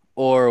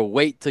 or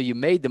wait till you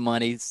made the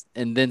money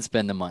and then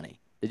spend the money?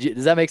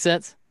 Does that make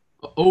sense?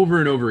 Over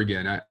and over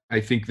again. I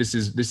think this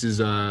is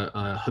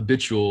a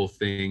habitual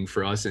thing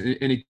for us,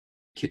 and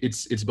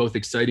it's both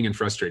exciting and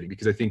frustrating,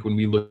 because I think when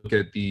we look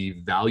at the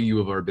value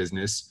of our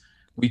business,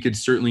 we could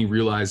certainly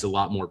realize a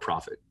lot more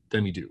profit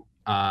than we do.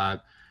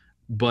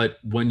 But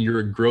when you're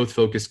a growth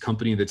focused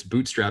company that's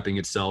bootstrapping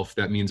itself,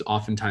 that means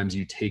oftentimes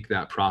you take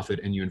that profit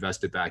and you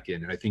invest it back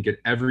in. And I think at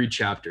every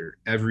chapter,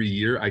 every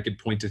year, I could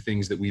point to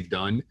things that we've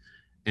done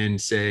and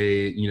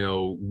say,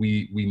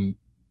 we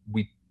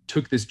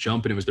took this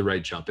jump and it was the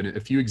right jump. And a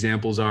few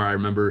examples are, I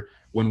remember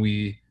when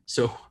we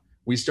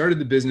started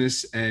the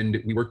business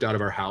and we worked out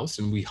of our house,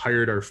 and we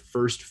hired our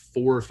first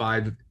 4 or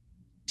 5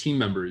 team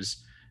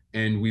members,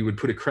 and we would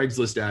put a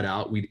Craigslist ad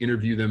out. We'd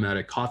interview them at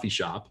a coffee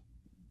shop,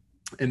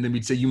 and then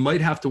we'd say, you might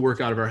have to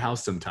work out of our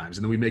house sometimes.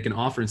 And then we'd make an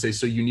offer and say,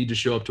 so you need to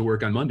show up to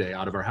work on Monday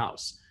out of our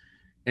house.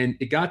 And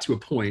it got to a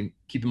point,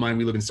 keep in mind,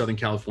 we live in Southern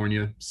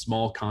California,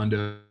 small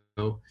condo.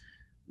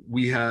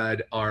 We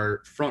had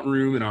our front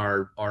room and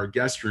our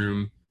guest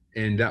room,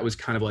 and that was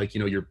kind of like,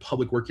 your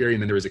public work area.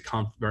 And then there was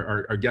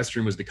our guest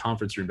room was the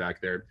conference room back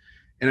there.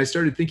 And I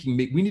started thinking,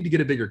 we need to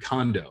get a bigger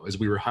condo as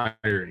we were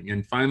hiring.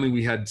 And finally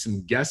we had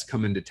some guests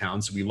come into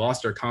town. So we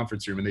lost our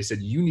conference room, and they said,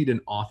 you need an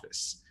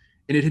office.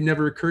 And it had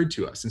never occurred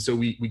to us. And so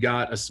we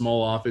got a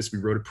small office. We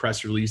wrote a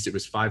press release. It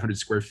was 500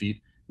 square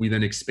feet. We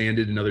then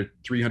expanded another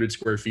 300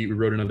 square feet. We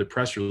wrote another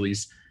press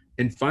release.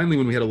 And finally,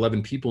 when we had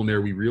 11 people in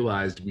there, we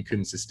realized we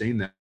couldn't sustain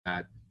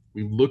that.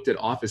 We looked at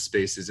office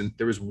spaces, and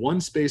there was one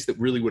space that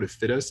really would have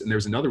fit us. And there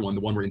was another one, the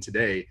one we're in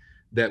today,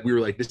 that we were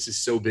like, this is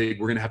so big,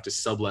 we're going to have to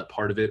sublet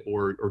part of it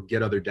or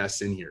get other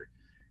desks in here.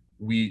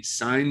 We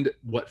signed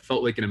what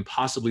felt like an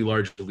impossibly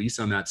large lease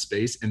on that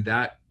space. And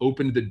that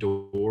opened the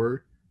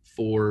door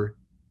for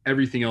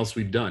everything else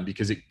we've done,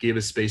 because it gave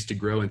us space to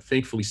grow. And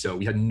thankfully so.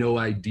 We had no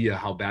idea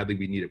how badly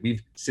we need it.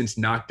 We've since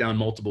knocked down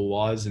multiple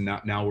walls, and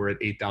now we're at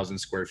 8,000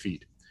 square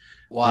feet.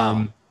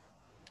 Wow.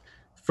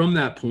 From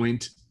that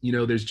point,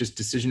 there's just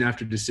decision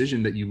after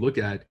decision that you look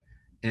at,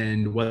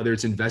 and whether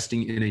it's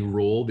investing in a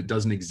role that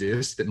doesn't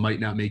exist, that might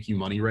not make you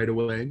money right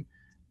away,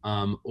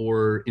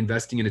 or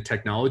investing in a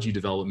technology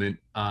development,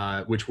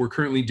 which we're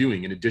currently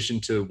doing. In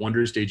addition to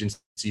Wonderist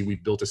Agency,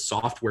 we've built a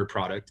software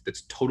product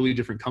that's totally a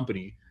different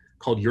company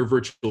called Your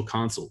Virtual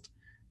Consult.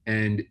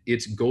 And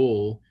its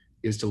goal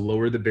is to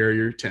lower the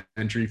barrier to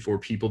entry for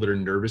people that are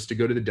nervous to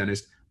go to the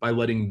dentist by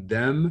letting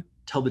them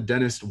tell the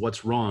dentist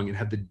what's wrong and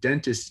have the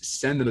dentist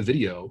send them a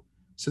video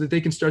so that they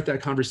can start that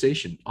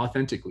conversation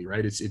authentically,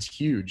 right? It's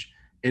huge.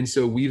 And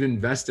so we've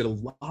invested a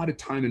lot of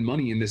time and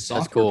money in this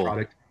software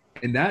product,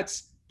 and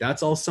that's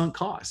all sunk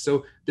costs.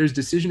 So there's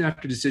decision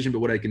after decision, but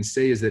what I can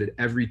say is that at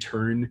every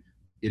turn,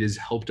 it has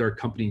helped our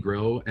company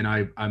grow. And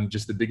I'm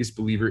just the biggest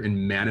believer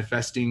in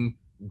manifesting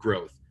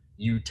growth.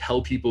 You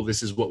tell people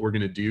this is what we're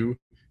going to do,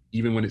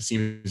 even when it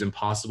seems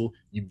impossible.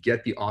 You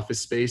get the office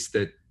space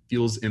that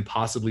feels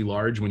impossibly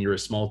large when you're a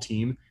small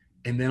team,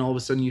 and then all of a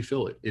sudden you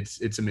fill it.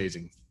 It's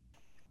amazing.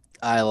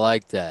 I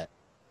like that.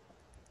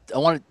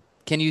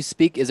 Can you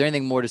speak? Is there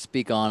anything more to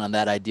speak on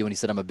that idea when you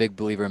said I'm a big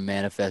believer in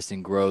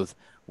manifesting growth?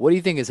 What do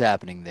you think is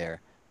happening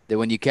there? that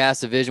when you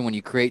cast a vision, when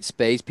you create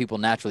space, people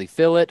naturally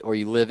feel it or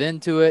you live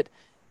into it?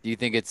 Do you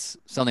think it's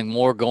something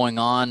more going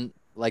on,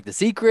 like The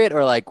Secret,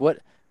 or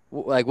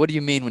what do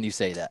you mean when you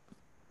say that?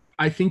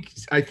 I think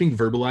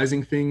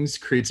verbalizing things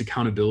creates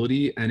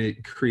accountability, and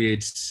it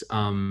creates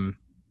a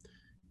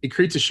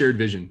shared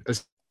vision,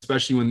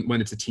 especially when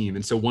it's a team.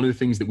 And so one of the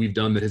things that we've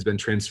done that has been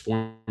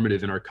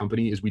transformative in our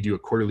company is we do a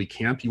quarterly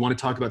camp. You want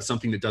to talk about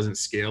something that doesn't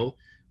scale?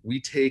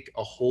 We take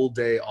a whole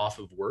day off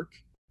of work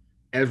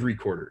every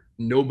quarter.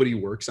 Nobody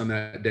works on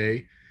that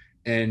day,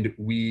 and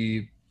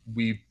we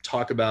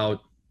talk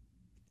about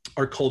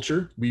our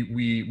culture.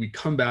 We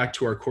come back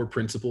to our core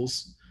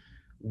principles.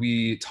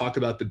 We talk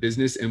about the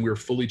business, and we're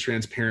fully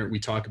transparent. We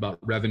talk about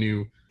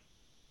revenue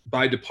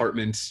by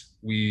department.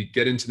 We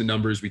get into the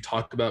numbers. We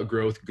talk about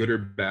growth, good or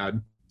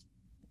bad.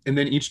 And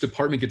then each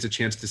department gets a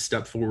chance to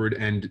step forward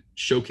and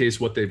showcase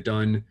what they've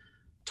done,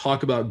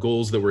 talk about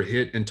goals that were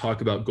hit, and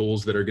talk about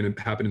goals that are going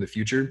to happen in the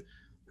future.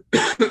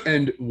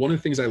 And one of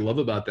the things I love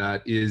about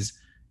that is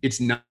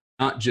it's not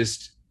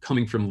just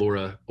coming from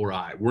Laura or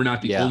I. We're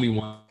not the Yeah. only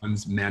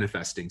ones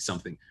manifesting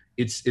something.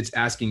 It's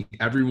asking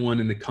everyone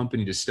in the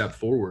company to step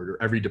forward,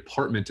 or every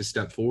department to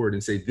step forward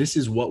and say, this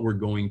is what we're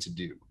going to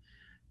do.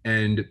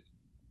 And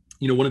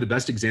one of the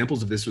best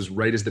examples of this was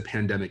right as the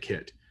pandemic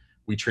hit.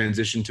 We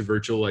transitioned to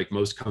virtual, like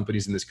most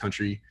companies in this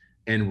country.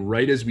 And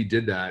right as we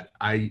did that,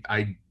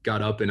 I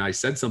got up and I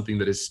said something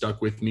that has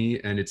stuck with me,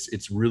 and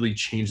it's really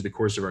changed the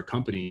course of our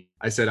company.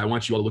 I said, I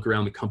want you all to look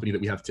around the company that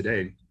we have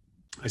today.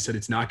 I said,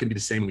 it's not going to be the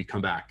same when we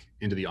come back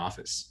into the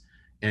office.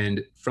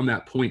 And from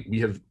that point, we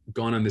have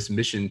gone on this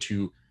mission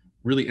to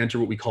really enter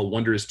what we call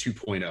Wonderist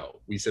 2.0.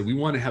 We said, we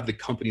want to have the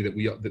company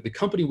the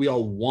company we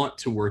all want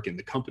to work in,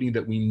 the company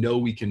that we know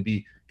we can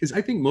be. Because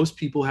I think most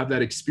people have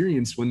that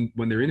experience when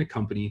they're in a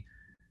company.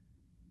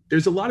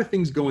 There's a lot of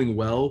things going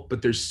well,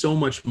 but there's so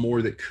much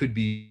more that could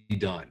be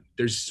done.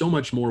 There's so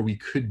much more we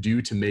could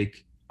do to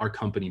make our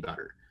company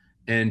better.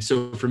 And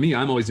so for me,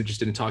 I'm always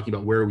interested in talking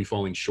about where are we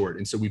falling short.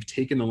 And so we've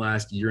taken the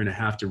last year and a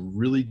half to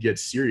really get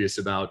serious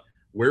about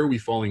where are we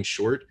falling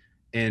short,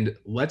 and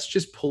let's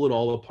just pull it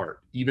all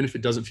apart, even if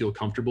it doesn't feel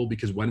comfortable,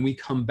 because when we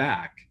come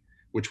back,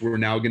 which we're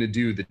now going to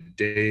do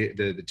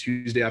the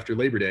Tuesday after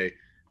Labor Day,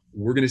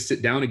 we're going to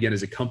sit down again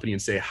as a company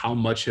and say, how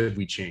much have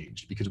we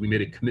changed? Because we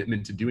made a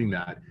commitment to doing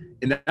that.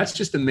 And that's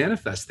just a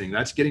manifest thing.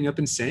 That's getting up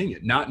and saying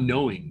it, not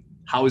knowing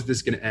how is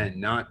this going to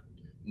end,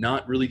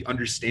 not really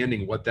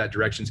understanding what that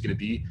direction is going to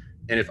be.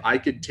 And if I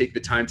could take the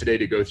time today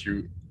to go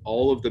through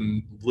all of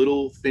the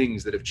little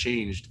things that have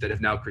changed, that have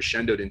now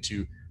crescendoed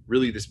into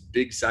really this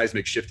big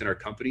seismic shift in our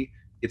company,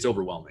 it's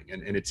overwhelming.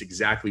 And it's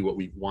exactly what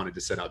we wanted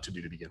to set out to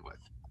do to begin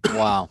with.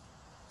 Wow.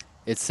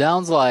 It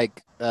sounds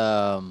like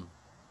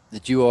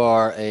that you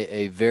are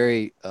a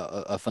very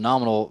a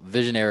phenomenal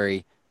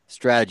visionary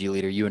strategy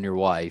leader, you and your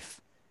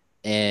wife,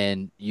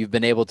 and you've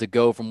been able to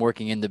go from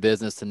working in the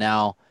business to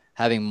now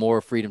having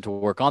more freedom to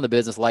work on the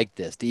business like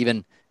this, to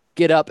even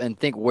get up and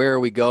think, where are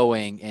we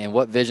going and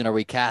what vision are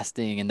we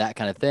casting and that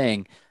kind of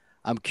thing.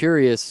 I'm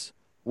curious,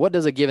 what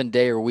does a given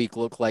day or week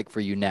look like for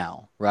you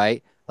now,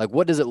 right? Like,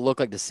 what does it look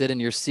like to sit in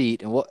your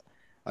seat, and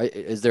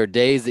is there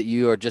days that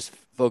you are just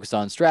focused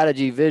on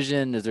strategy,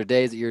 vision? Is there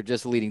days that you're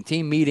just leading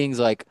team meetings?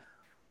 Like,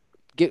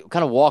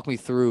 kind of walk me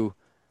through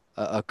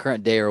a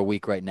current day or a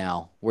week right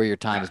now where your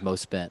time is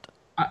most spent.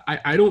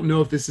 I don't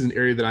know if this is an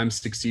area that I'm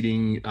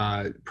succeeding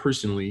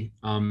personally.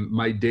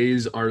 My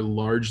days are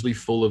largely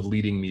full of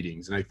leading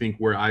meetings. And I think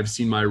where I've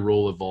seen my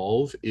role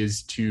evolve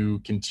is to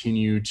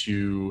continue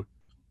to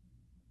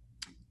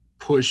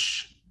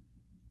push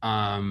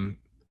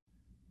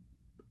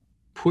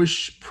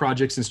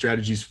projects and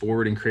strategies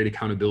forward and create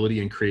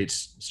accountability and create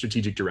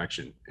strategic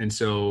direction. And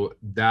so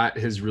that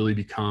has really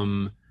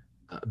become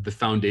the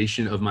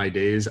foundation of my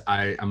days.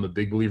 I'm a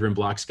big believer in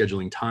block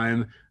scheduling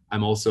time.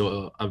 I'm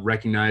also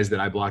recognize that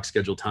I block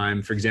schedule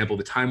time. For example,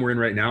 the time we're in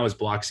right now is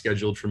block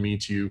scheduled for me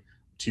to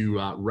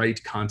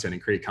write content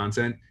and create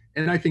content.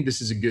 And I think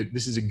this is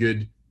a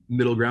good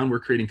middle ground. We're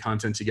creating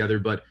content together,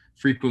 but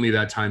frequently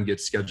that time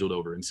gets scheduled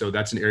over. And so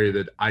that's an area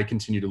that I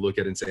continue to look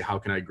at and say, how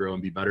can I grow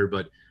and be better?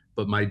 But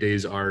my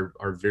days are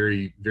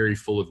very, very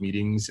full of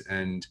meetings.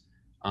 And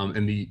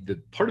the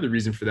part of the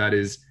reason for that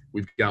is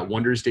we've got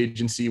Wonderist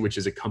Agency, which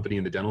is a company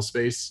in the dental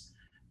space.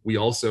 We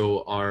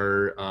also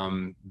are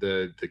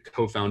the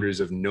co-founders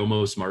of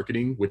Nomos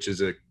Marketing, which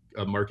is a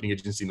marketing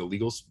agency in the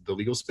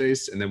legal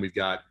space. And then we've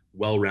got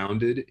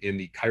Well-Rounded in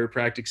the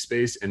chiropractic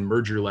space and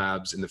Merger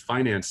Labs in the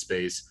finance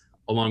space,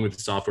 along with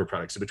the software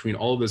products. So between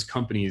all of those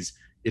companies,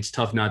 it's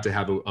tough not to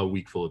have a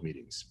week full of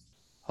meetings.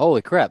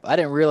 Holy crap. I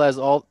didn't realize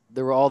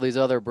there were all these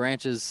other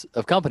branches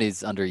of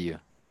companies under you.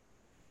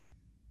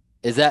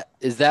 Is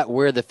that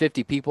where the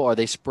 50 people, are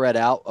they spread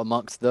out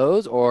amongst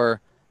those, or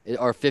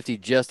are 50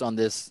 just on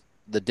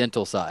the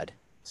dental side?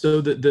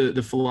 So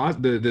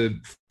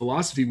the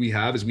philosophy we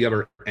have is we have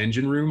our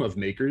engine room of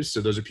makers.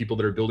 So those are people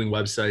that are building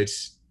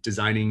websites,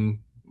 designing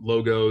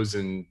logos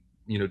and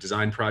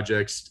design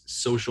projects,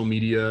 social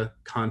media,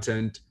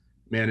 content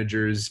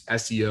managers,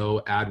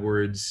 SEO,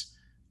 AdWords,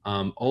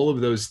 all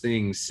of those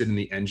things sit in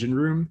the engine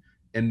room.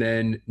 And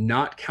then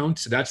not count,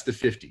 so that's the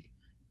 50.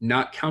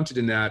 Not counted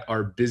in that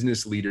are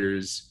business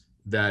leaders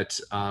that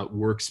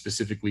work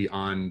specifically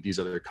on these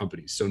other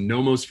companies. So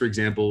Nomos, for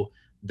example,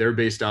 they're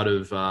based out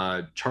of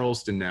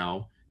Charleston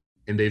now,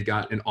 and they've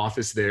got an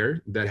office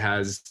there that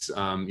has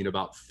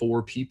about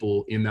 4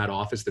 people in that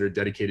office that are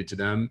dedicated to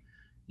them.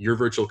 Your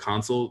Virtual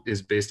Consult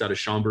is based out of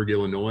Schaumburg,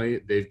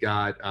 Illinois. They've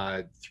got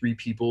 3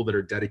 people that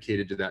are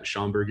dedicated to that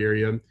Schaumburg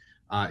area,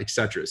 et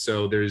cetera.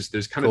 So there's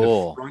kind of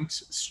the front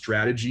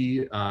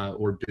strategy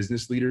or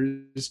business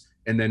leaders,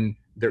 and then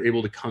they're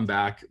able to come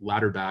back,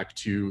 ladder back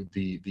to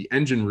the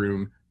engine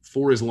room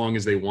for as long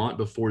as they want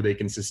before they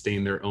can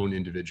sustain their own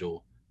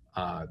individual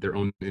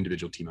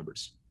team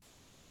members.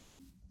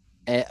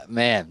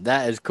 Man,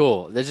 that is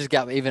cool. That just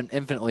got me even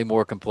infinitely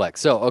more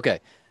complex. So, okay,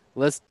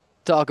 let's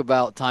talk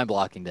about time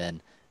blocking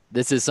then.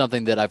 This is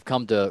something that I've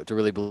come to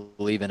really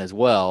believe in as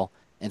well,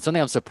 and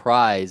something I'm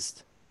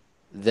surprised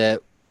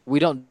that we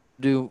don't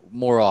do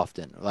more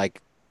often.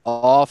 Like,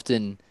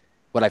 often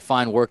what I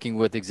find working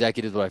with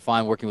executives, what I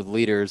find working with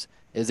leaders,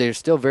 is they're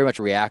still very much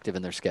reactive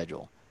in their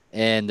schedule.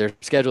 And their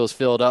schedule is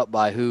filled up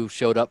by who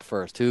showed up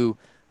first, who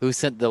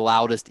sent the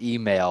loudest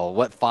email,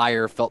 what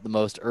fire felt the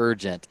most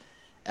urgent,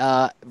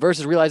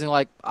 versus realizing,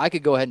 like, I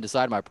could go ahead and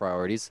decide my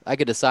priorities. I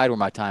could decide where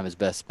my time is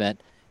best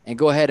spent and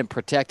go ahead and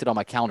protect it on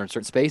my calendar in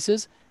certain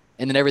spaces,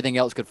 and then everything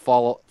else could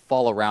fall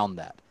around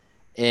that.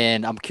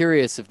 And I'm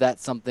curious if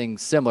that's something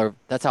similar.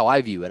 That's how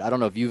I view it. I don't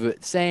know if you view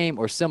it same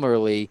or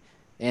similarly,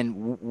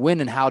 and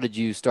when and how did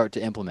you start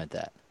to implement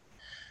that?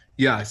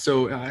 Yeah,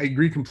 so I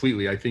agree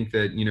completely. I think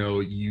that,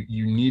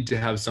 you need to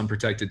have some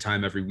protected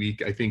time every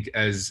week. I think,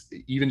 as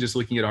even just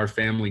looking at our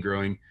family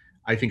growing,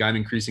 I think I'm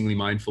increasingly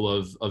mindful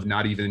of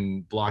not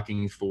even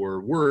blocking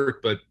for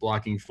work, but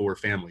blocking for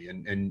family,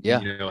 and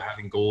Yeah.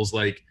 having goals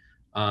like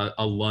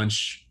a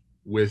lunch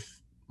with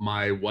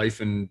my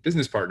wife and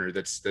business partner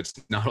that's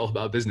not all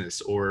about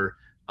business, or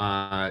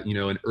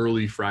an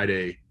early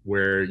Friday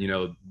where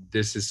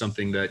this is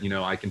something that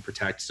I can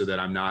protect so that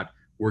I'm not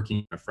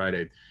working on a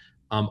Friday.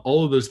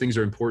 All of those things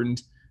are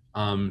important.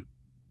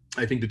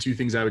 I think the 2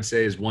 things I would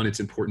say is, one, it's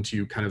important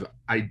to come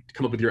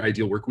up with your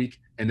ideal work week.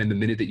 And then the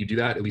minute that you do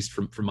that, at least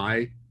for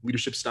my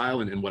leadership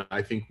style and what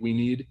I think we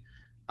need,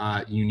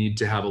 you need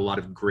to have a lot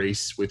of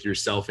grace with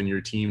yourself and your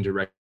team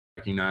to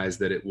recognize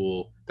that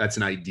that's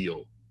an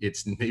ideal.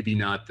 It's maybe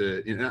not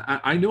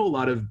I know a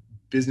lot of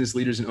business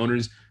leaders and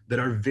owners that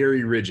are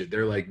very rigid.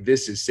 They're like,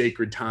 this is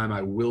sacred time.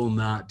 I will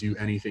not do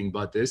anything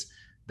but this.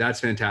 That's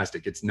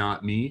fantastic. It's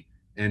not me.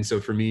 And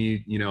so for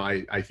me,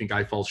 I think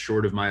I fall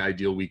short of my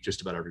ideal week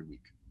just about every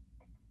week.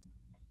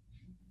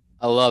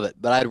 I love it,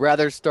 but I'd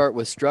rather start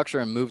with structure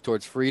and move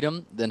towards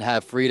freedom than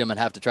have freedom and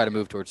have to try to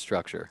move towards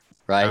structure,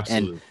 right?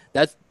 Absolutely.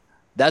 And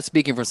that's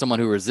speaking from someone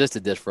who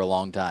resisted this for a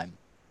long time.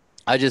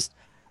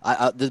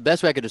 The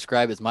best way I could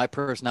describe it is my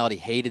personality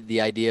hated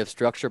the idea of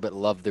structure but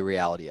loved the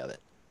reality of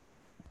it.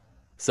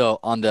 So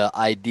on the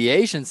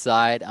ideation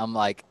side, I'm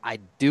like, I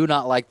do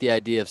not like the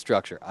idea of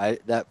structure.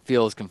 That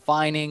feels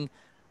confining.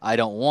 I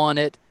don't want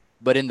it.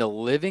 But in the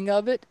living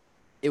of it,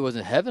 it was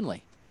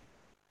heavenly.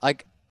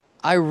 Like,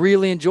 I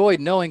really enjoyed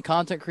knowing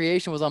content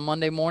creation was on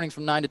Monday mornings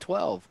from 9 to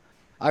 12.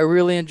 I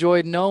really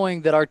enjoyed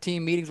knowing that our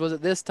team meetings was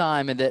at this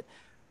time, and that,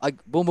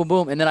 like, boom, boom,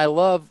 boom. And then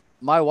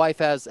my wife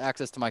has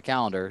access to my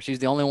calendar. She's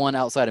the only one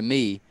outside of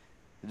me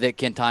that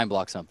can time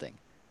block something.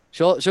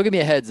 She'll give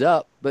me a heads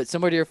up, but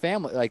similar to your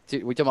family, like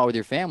we talk about with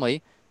your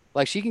family,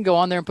 like, she can go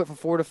on there and put from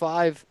 4 to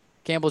 5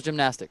 Campbell's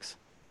gymnastics.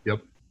 Yep.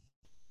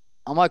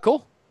 I'm like,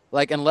 cool.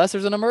 Like, unless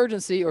there's an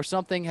emergency or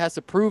something has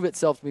to prove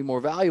itself to be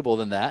more valuable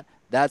than that,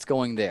 that's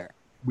going there.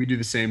 We do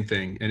the same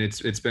thing, and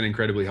it's been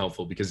incredibly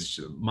helpful because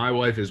my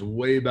wife is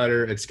way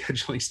better at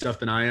scheduling stuff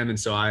than I am, and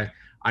so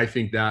I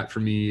think that for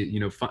me,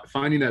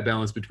 finding that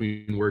balance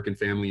between work and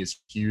family is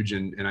huge,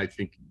 and I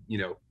think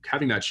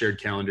having that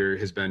shared calendar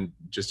has been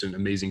just an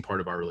amazing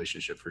part of our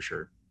relationship for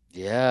sure.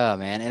 Yeah,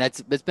 man, and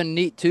it's been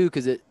neat too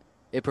because it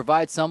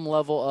provides some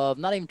level of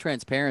not even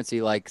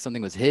transparency, like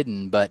something was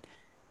hidden, but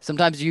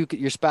sometimes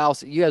your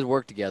spouse, you guys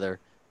work together,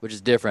 which is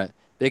different,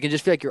 but it can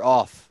just feel like you're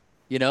off,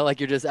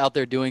 like you're just out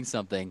there doing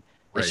something.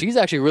 And Right. she's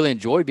actually really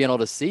enjoyed being able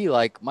to see,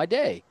 like, my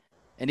day,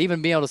 and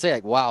even being able to say,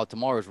 like, wow,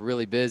 tomorrow's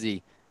really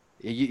busy.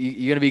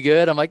 You gonna be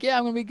good? I'm like, yeah,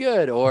 I'm gonna be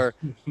good. Or,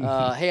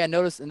 hey, I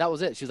noticed, and that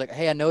was it. She's like,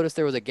 hey, I noticed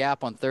there was a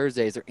gap on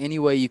Thursday. Is there any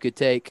way you could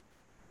take,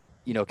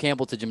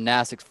 Campbell to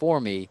gymnastics for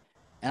me?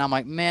 And I'm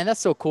like, man, that's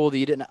so cool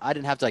that I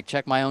didn't have to, like,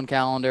 check my own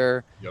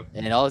calendar. Yep.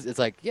 And it's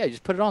like, yeah,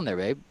 just put it on there,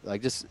 babe.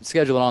 Like, just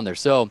schedule it on there.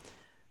 So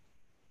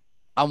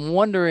I'm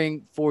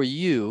wondering for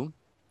you,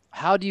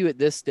 how do you at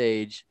this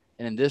stage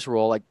and in this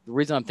role, like, the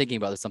reason I'm thinking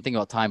about this, I'm thinking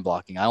about time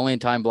blocking. I only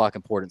time block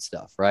important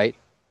stuff, right?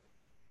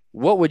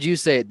 What would you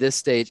say at this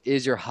stage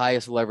is your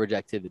highest leverage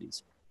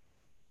activities?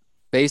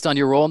 Based on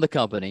your role in the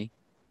company,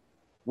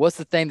 what's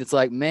the thing that's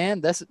like, man,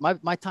 that's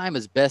my time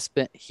is best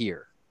spent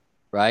here,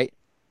 right?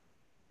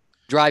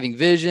 Driving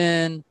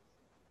vision,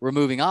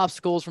 removing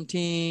obstacles from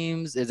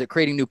teams? Is it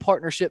creating new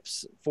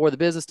partnerships for the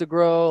business to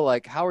grow?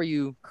 Like, how are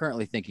you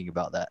currently thinking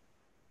about that?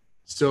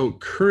 So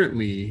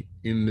currently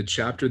in the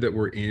chapter that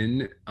we're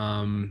in,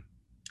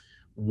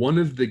 one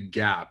of the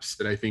gaps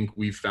that I think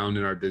we've found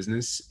in our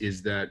business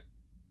is that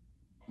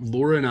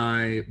Laura and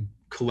I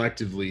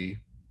collectively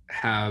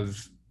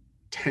have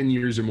 10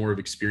 years or more of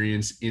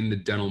experience in the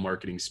dental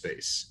marketing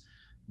space.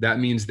 That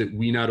means that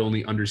we not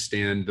only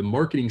understand the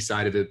marketing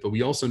side of it, but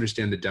we also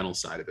understand the dental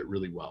side of it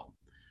really well.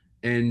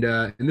 And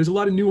there's a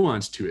lot of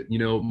nuance to it. You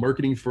know,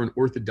 marketing for an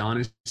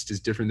orthodontist is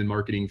different than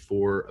marketing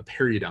for a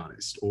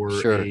periodontist or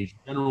Sure. a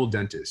general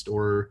dentist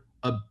or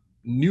a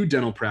new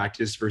dental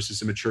practice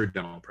versus a mature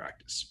dental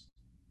practice.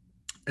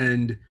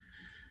 And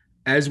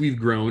as we've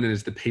grown and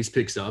as the pace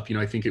picks up, you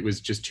know, I think it was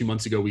just 2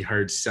 months ago, we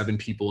hired 7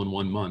 people in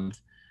 1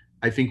 month.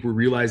 I think we're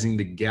realizing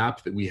the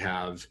gap that we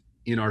have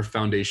in our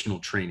foundational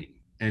training.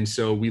 And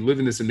so we live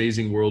in this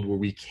amazing world where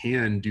we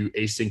can do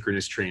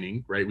asynchronous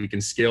training, right? We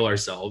can scale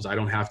ourselves. I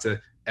don't have to,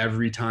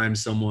 every time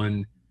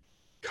someone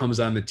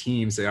comes on the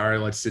team, say, all right,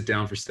 let's sit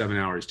down for 7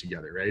 hours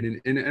together, right?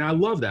 And I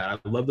love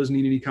that. I love those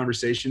need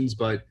conversations.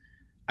 But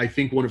I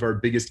think one of our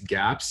biggest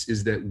gaps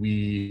is that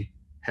we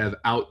have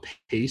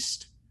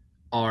outpaced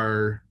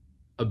our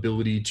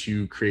ability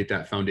to create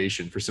that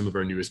foundation for some of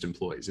our newest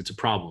employees. It's a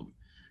problem.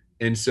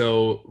 And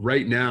so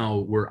right now,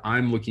 where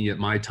I'm looking at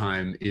my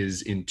time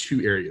is in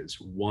 2 areas.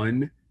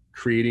 One,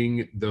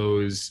 creating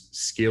those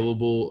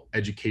scalable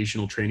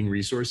educational training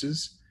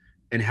resources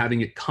and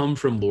having it come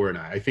from Laura and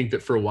I. I think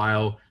that for a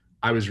while,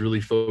 I was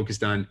really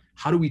focused on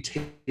how do we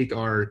take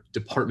our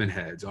department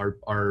heads, our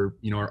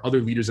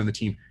other leaders on the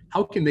team,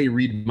 how can they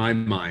read my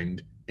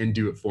mind and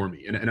do it for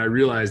me? And I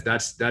realized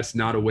that's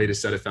not a way to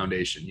set a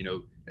foundation. You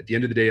know, at the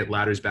end of the day, it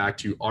ladders back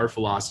to our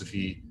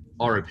philosophy,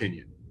 our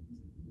opinion.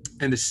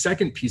 And the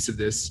second piece of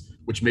this,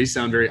 which may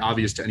sound very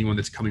obvious to anyone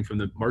that's coming from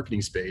the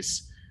marketing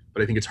space,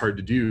 but I think it's hard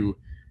to do,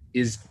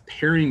 is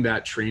pairing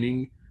that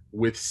training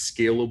with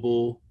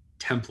scalable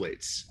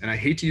templates. And I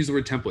hate to use the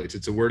word templates.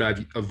 It's a word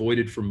I've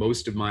avoided for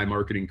most of my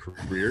marketing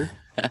career.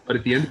 But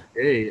at the end of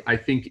the day, I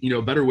think, you know,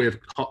 a better way of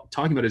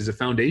talking about it is a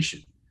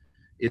foundation.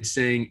 It's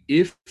saying,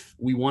 if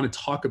we want to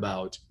talk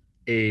about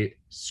a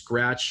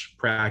scratch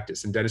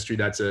practice in dentistry,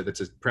 that's a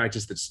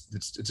practice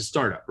it's a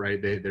startup,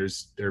 right?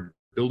 They're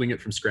building it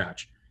from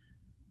scratch.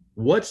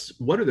 What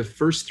are the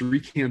first 3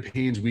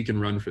 campaigns we can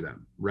run for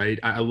them, right?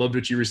 I loved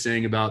what you were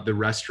saying about the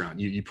restaurant.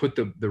 You put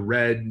the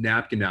red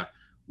napkin down.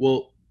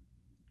 Well,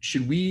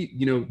 should we,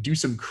 you know, do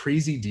some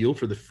crazy deal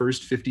for the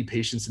first 50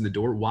 patients in the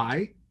door?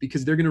 Why?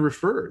 Because they're going to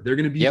refer. They're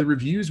going to be the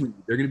reviews we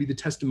need. They're going to be the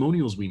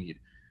testimonials we need.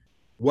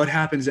 What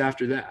happens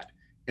after that?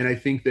 And I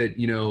think that,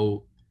 you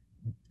know,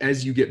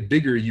 as you get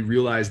bigger, you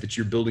realize that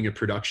you're building a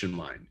production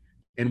line.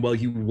 And while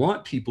you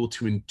want people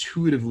to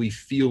intuitively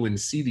feel and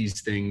see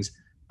these things,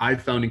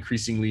 I've found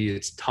increasingly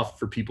it's tough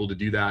for people to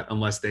do that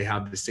unless they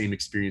have the same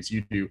experience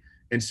you do.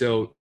 And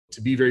so, to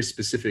be very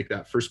specific,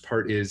 that first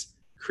part is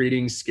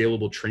creating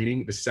scalable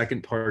training. The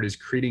second part is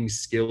creating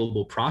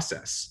scalable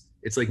process.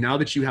 It's like, now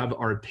that you have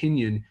our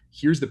opinion,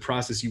 here's the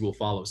process you will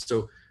follow.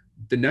 So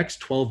the next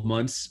 12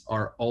 months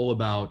are all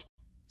about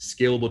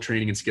scalable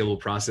training and scalable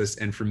process.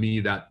 And for me,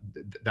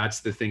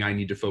 that's the thing I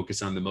need to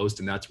focus on the most.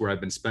 And that's where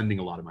I've been spending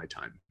a lot of my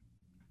time.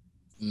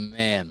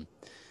 Man,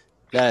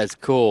 that is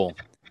cool.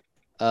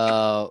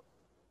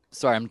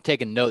 Sorry, I'm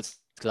taking notes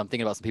because I'm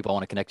thinking about some people I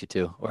want to connect you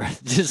to, or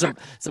just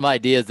some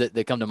ideas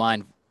that come to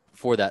mind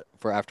for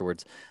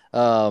afterwards.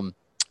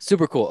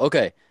 Super cool.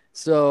 Okay.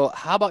 So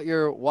how about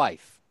your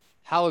wife?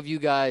 How have you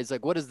guys,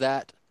 like, what does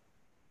that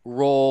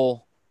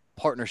role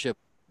partnership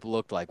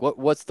look like?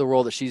 What's the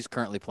role that she's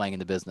currently playing in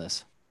the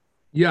business?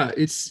 Yeah,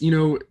 it's, you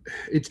know,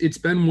 it's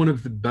been one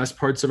of the best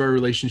parts of our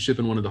relationship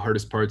and one of the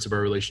hardest parts of our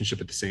relationship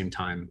at the same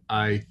time.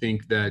 I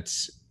think that,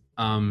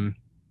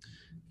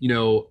 you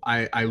know,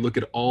 I look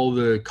at all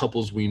the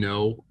couples we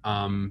know,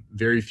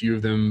 very few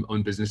of them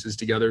own businesses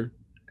together.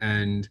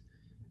 And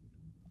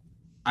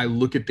I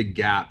look at the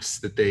gaps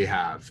that they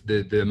have,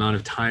 the amount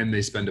of time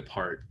they spend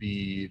apart,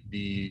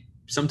 the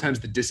sometimes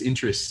the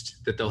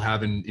disinterest that they'll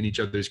have in each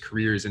other's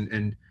careers.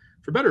 And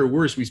for better or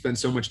worse, we spend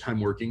so much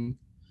time working,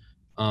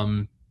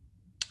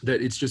 that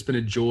it's just been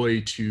a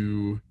joy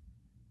to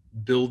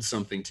build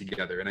something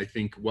together. And I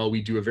think while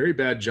we do a very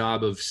bad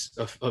job of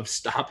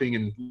stopping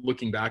and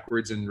looking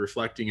backwards and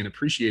reflecting and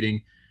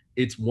appreciating,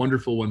 it's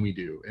wonderful when we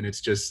do. And it's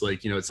just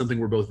like, you know, it's something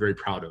we're both very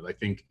proud of. I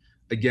think,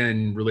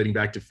 again, relating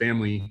back to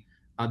family,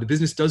 the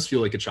business does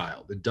feel like a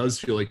child. It does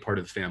feel like part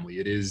of the family.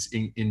 It is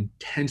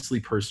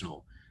intensely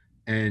personal.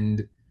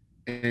 And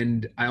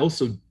I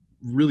also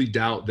really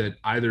doubt that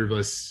either of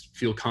us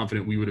feel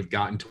confident we would have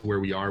gotten to where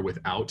we are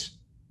without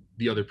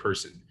the other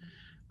person.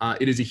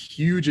 It is a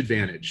huge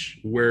advantage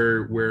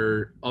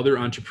where other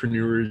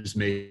entrepreneurs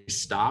may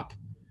stop.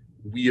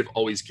 We have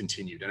always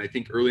continued. And I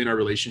think early in our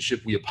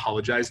relationship, we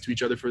apologized to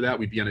each other for that.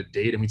 We'd be on a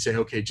date and we'd say,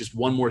 okay, just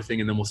one more thing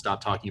and then we'll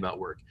stop talking about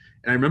work.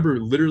 And I remember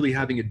literally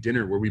having a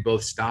dinner where we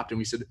both stopped and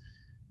we said,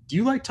 do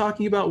you like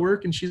talking about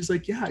work? And she's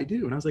like, yeah, I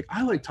do. And I was like,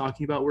 I like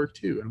talking about work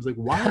too. And I was like,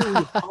 why are we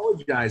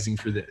apologizing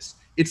for this?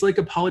 It's like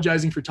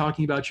apologizing for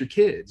talking about your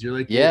kids. You're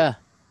like, yeah.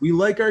 We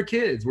like our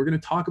kids. We're going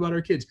to talk about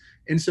our kids.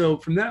 And so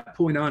from that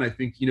point on, I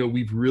think,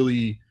 we've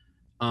really,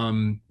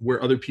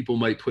 where other people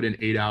might put in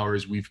 8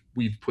 hours,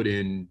 we've put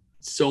in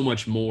so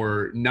much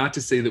more. Not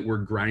to say that we're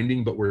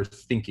grinding, but we're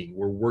thinking,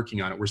 we're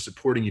working on it, we're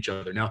supporting each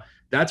other. Now,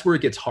 that's where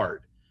it gets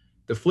hard.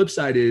 The flip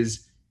side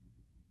is,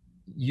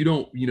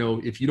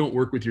 if you don't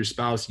work with your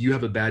spouse, you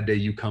have a bad day,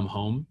 you come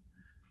home,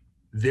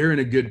 they're in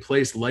a good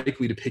place,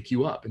 likely to pick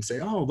you up and say,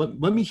 oh,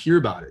 let me hear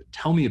about it.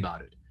 Tell me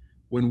about it.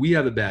 When we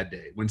have a bad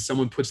day, when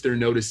someone puts their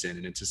notice in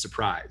and it's a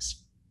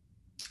surprise,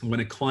 when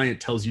a client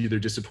tells you they're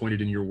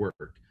disappointed in your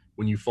work,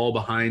 when you fall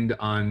behind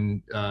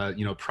on,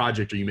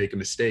 project, or you make a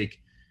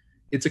mistake,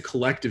 it's a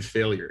collective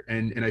failure.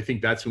 And I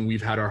think that's when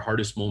we've had our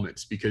hardest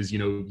moments, because,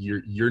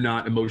 you're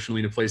not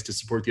emotionally in a place to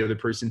support the other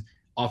person.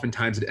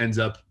 Oftentimes it ends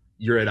up,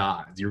 you're at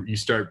odds. You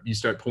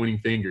start pointing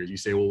fingers. You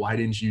say, well, why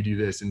didn't you do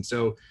this? And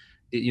so,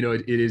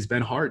 it has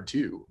been hard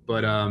too,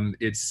 but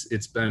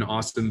it's been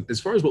awesome.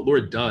 As far as what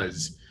Laura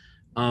does,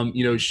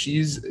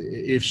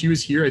 if she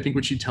was here, I think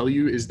what she'd tell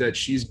you is that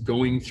she's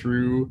going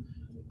through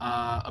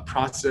a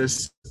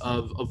process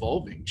of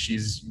evolving.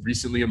 She's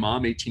recently a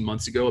mom 18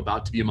 months ago,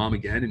 about to be a mom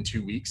again in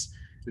 2 weeks.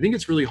 I think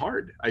it's really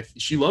hard.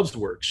 She loves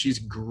work. She's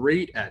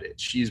great at it.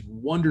 She's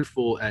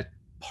wonderful at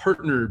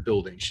partner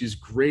building. She's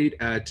great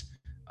at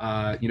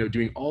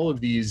doing all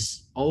of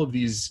these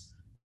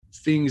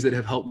things that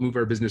have helped move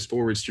our business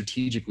forward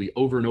strategically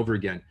over and over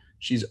again.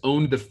 She's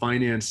owned the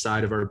finance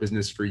side of our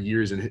business for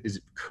years and is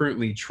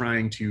currently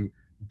trying to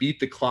beat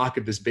the clock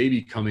of this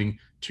baby coming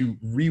to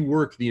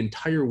rework the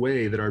entire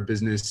way that our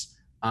business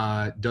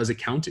does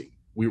accounting.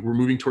 We're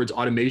moving towards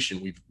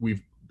automation.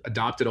 We've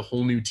adopted a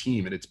whole new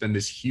team, and it's been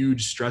this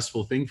huge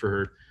stressful thing for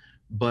her.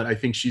 But I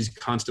think she's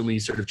constantly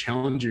sort of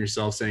challenging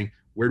herself, saying,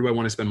 where do I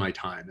want to spend my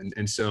time?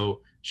 And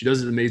so she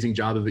does an amazing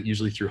job of it,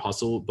 usually through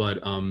hustle, but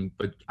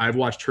I've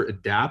watched her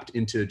adapt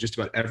into just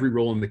about every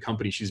role in the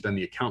company. She's been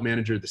the account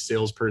manager, the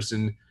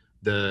salesperson,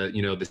 the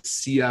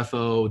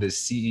CFO, the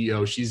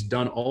CEO. She's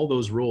done all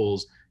those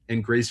roles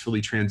and gracefully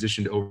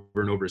transitioned over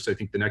and over. So I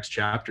think the next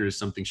chapter is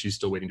something she's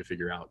still waiting to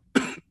figure out.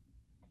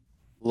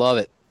 Love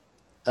it.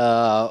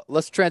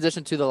 Let's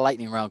transition to the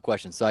lightning round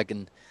question so I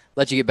can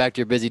let you get back to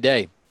your busy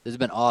day. This has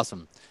been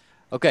awesome.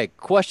 Okay,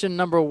 question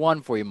number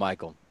 1 for you,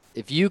 Michael.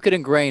 If you could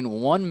ingrain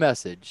one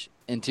message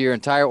into your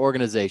entire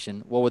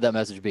organization, what would that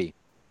message be?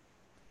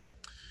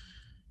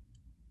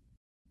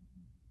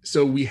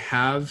 So we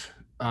have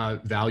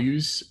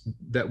values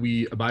that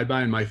we abide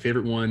by, and my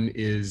favorite one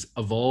is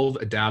evolve,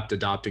 adapt,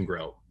 adopt, and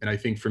grow. And I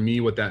think for me,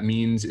 what that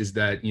means is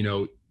that,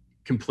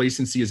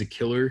 complacency is a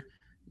killer.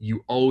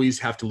 You always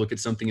have to look at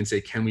something and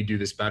say, can we do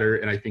this better?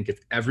 And I think if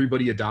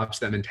everybody adopts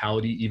that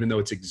mentality, even though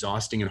it's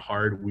exhausting and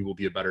hard, we will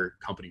be a better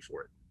company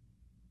for it.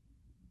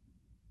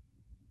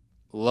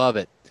 Love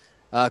it.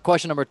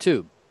 Question number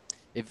 2.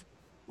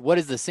 What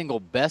is the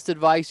single best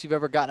advice you've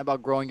ever gotten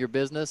about growing your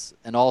business?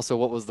 And also,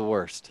 what was the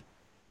worst?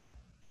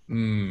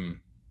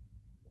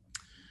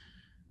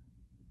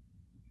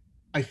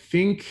 I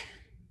think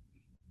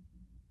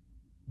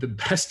the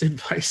best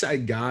advice I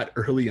got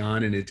early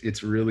on, and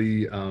it's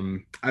really,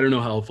 I don't know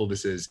how helpful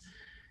this is.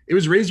 It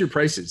was raise your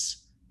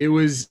prices. It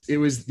was,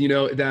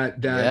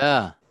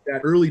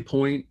 that early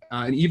point,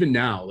 and even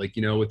now,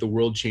 with the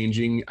world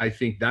changing, I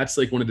think that's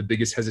one of the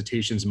biggest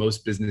hesitations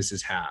most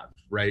businesses have,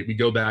 right? We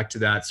go back to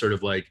that sort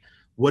of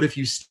what if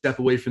you step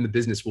away from the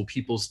business? Will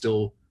people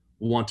still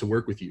want to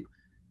work with you?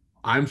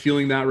 I'm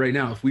feeling that right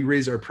now. If we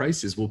raise our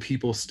prices, will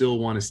people still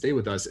want to stay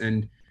with us?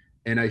 And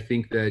I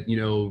think that,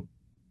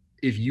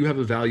 if you have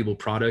a valuable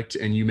product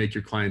and you make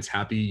your clients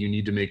happy, you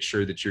need to make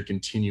sure that you're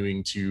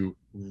continuing to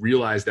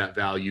realize that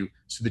value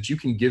so that you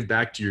can give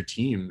back to your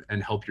team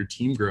and help your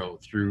team grow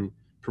through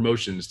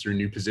promotions, through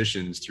new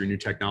positions, through new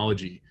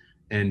technology,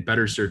 and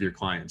better serve your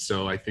clients.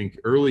 So I think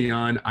early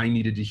on, I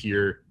needed to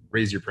hear,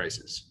 raise your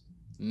prices.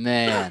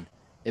 Man,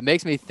 it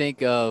makes me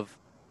think of,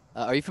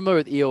 are you familiar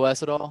with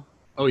EOS at all?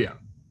 Oh yeah.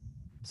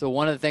 So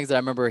one of the things that I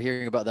remember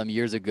hearing about them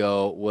years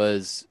ago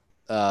was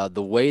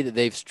the way that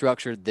they've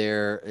structured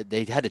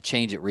they had to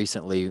change it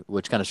recently,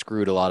 which kind of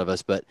screwed a lot of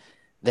us, but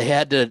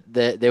they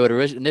would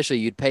initially,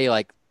 you'd pay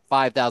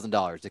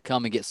 $5,000 to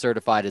come and get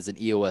certified as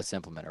an EOS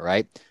implementer,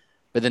 right?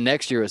 But the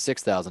next year was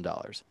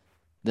 $6,000.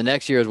 The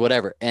next year is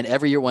whatever. And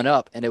every year went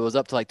up, and it was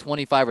up to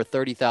 $25,000 or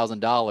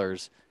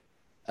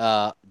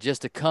 $30,000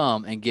 just to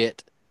come and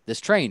get this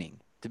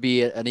training to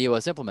be an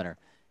EOS implementer.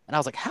 And I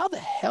was like, how the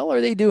hell are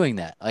they doing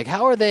that?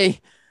 How are they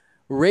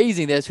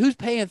raising this? Who's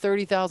paying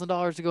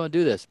 $30,000 to go and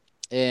do this?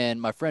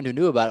 And my friend who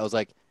knew about it was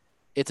like,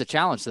 it's a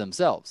challenge to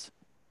themselves.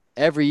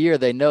 Every year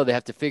they know they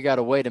have to figure out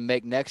a way to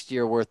make next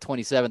year worth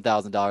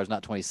 $27,000,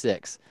 not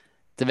 26,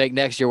 to make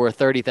next year worth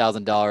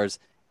 $30,000,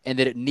 and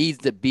that it needs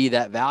to be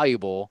that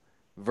valuable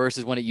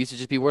versus when it used to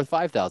just be worth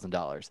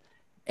 $5,000.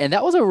 And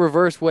that was a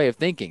reverse way of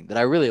thinking that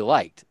I really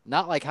liked.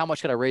 Not how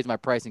much could I raise my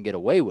price and get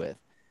away with,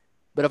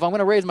 but if I'm going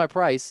to raise my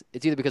price,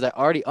 it's either because I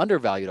already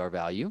undervalued our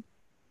value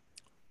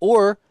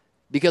or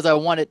because I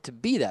want it to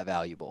be that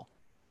valuable.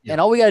 Yeah.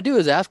 And all we got to do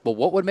is ask, well,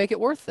 what would make it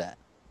worth that?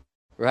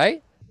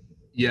 Right?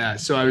 Yeah.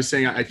 So I was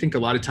saying, I think a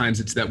lot of times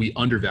it's that we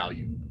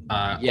undervalue.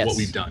 what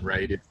we've Yes. done,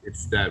 right?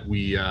 It's that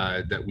we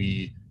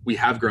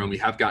have grown, we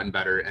have gotten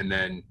better, and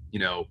then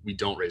we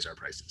don't raise our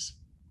prices.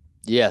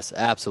 Yes,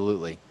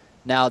 absolutely.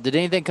 Now, did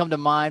anything come to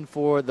mind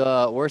for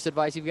the worst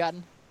advice you've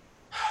gotten?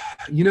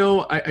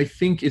 I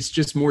think it's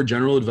just more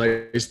general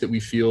advice that we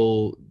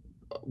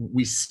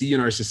see in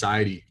our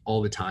society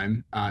all the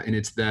time, and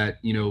it's that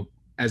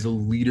as a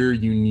leader,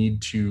 you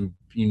need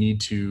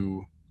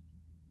to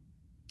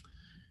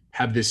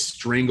have this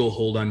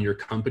stranglehold on your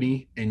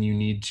company, and you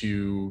need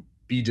to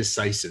be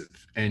decisive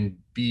and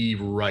be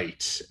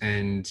right,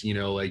 and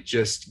like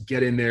just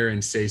get in there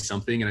and say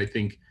something. And I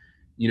think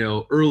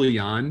early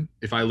on,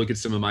 if I look at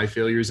some of my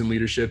failures in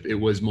leadership, it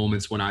was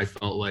moments when I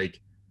felt like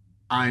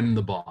I'm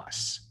the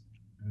boss,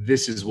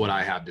 this is what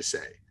I have to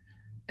say.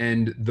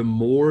 And the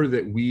more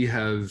that we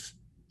have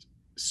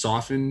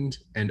softened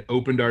and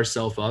opened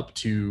ourselves up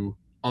to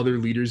other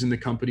leaders in the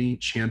company,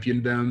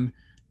 championed them,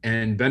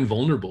 and been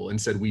vulnerable and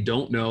said, we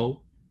don't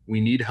know, we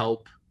need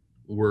help,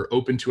 we're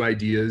open to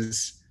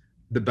ideas,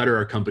 the better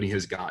our company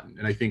has gotten.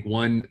 And I think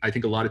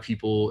a lot of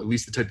people, at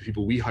least the type of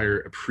people we hire,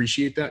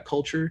 appreciate that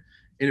culture.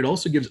 And it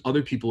also gives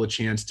other people a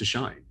chance to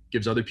shine,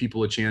 gives other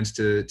people a chance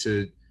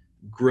to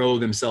grow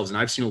themselves. And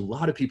I've seen a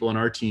lot of people on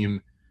our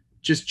team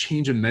just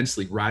change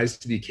immensely, rise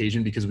to the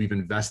occasion, because we've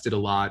invested a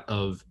lot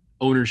of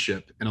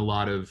ownership and a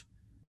lot of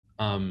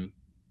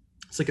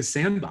it's like a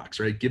sandbox,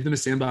 right? Give them a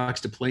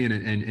sandbox to play in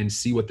and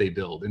see what they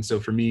build. And so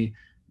for me,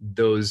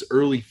 those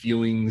early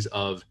feelings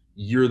of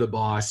you're the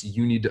boss,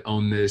 you need to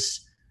own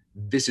this,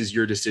 this is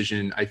your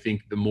decision. I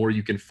think the more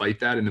you can fight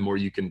that and the more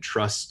you can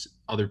trust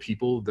other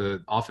people,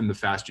 often the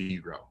faster you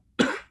grow.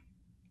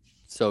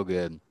 So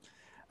good.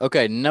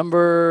 Okay,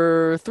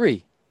 number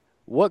 3.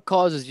 What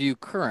causes you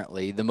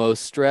currently the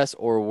most stress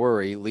or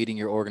worry leading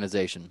your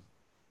organization?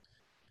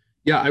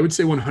 Yeah, I would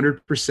say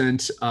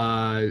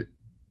 100%.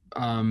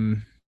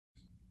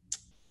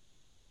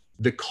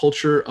 The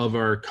culture of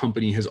our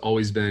company has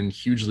always been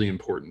hugely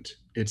important.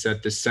 It's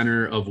at the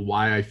center of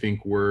why I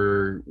think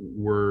we're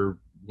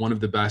one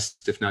of the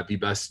best, if not the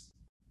best,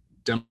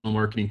 demo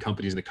marketing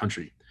companies in the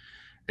country.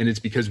 And it's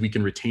because we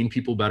can retain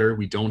people better.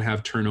 We don't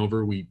have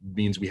turnover.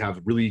 Means we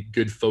have really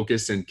good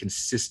focus and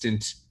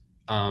consistent,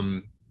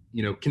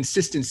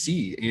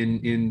 consistency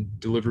in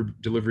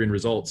delivery and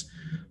results.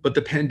 But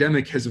the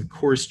pandemic has, of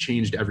course,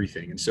 changed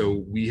everything. And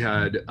so we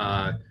had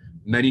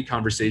many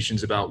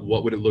conversations about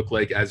what would it look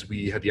like as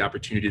we had the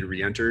opportunity to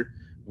re-enter.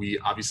 We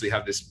obviously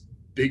have this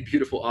big,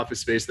 beautiful office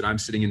space that I'm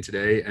sitting in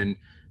today. And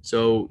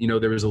so,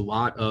 there was a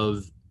lot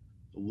of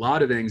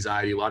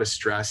anxiety, a lot of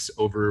stress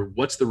over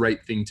what's the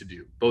right thing to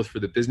do, both for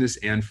the business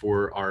and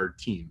for our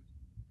team.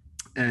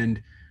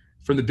 And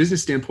from the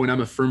business standpoint,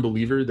 I'm a firm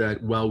believer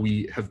that while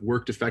we have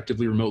worked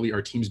effectively remotely,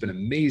 our team's been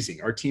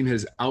amazing. Our team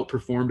has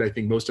outperformed, I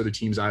think, most other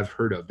teams I've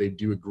heard of. They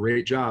do a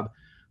great job,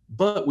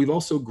 but we've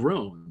also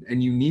grown,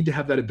 and you need to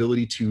have that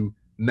ability to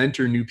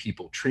mentor new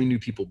people, train new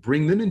people,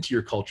 bring them into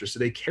your culture so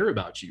they care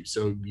about you,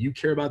 so you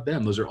care about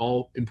them. Those are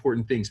all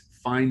important things.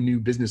 Find new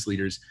business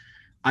leaders.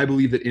 I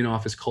believe that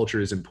in-office culture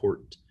is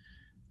important.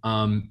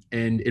 And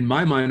in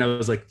my mind, I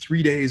was like,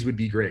 3 days would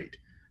be great.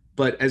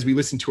 But as we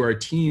listen to our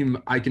team,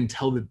 I can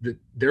tell that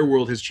their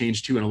world has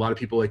changed too. And a lot of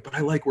people are like, but I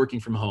like working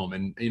from home.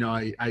 And,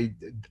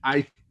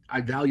 I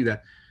value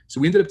that. So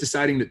we ended up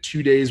deciding that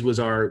 2 days we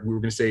were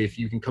going to say, if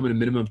you can come in a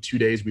minimum of 2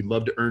 days, we'd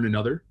love to earn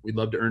another. We'd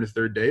love to earn a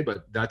third day,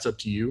 but that's up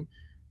to you.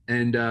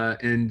 And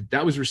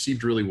that was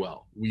received really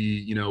well.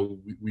 We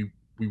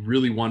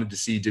really wanted to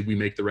see, did we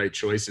make the right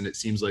choice? And it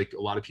seems like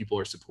a lot of people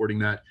are supporting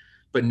that.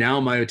 But now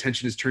my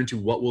attention is turned to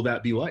what will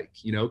that be like,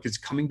 because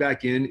coming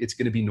back in, it's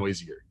going to be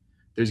noisier.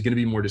 There's going to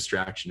be more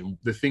distraction. And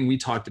the thing we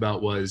talked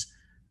about was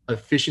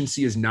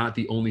efficiency is not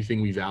the only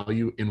thing we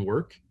value in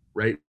work,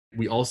 right?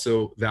 We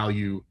also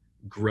value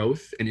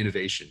growth and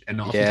innovation.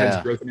 And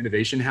oftentimes growth and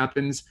innovation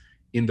happens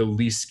in the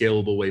least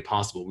scalable way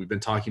possible. We've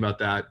been talking about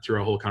that through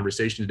our whole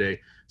conversation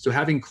today. So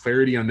having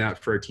clarity on that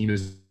for our team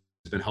has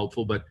been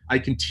helpful, but I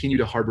continue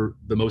to harbor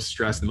the most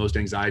stress, the most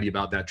anxiety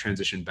about that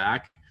transition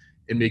back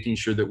and making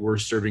sure that we're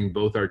serving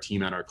both our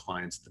team and our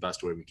clients the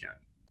best way we can.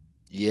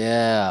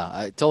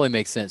 Yeah, it totally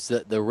makes sense.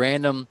 The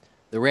random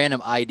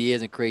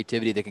ideas and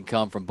creativity that can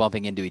come from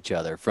bumping into each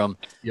other, from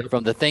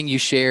the thing you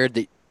shared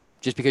that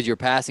just because you're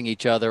passing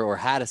each other or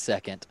had a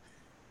second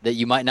that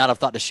you might not have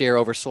thought to share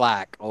over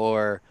Slack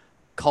or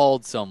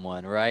called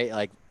someone, right?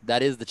 Like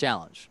that is the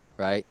challenge,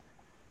 right?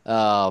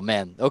 Oh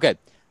man. Okay.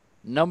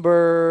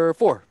 Number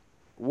 4.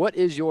 What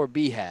is your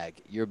BHAG,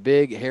 your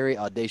big, hairy,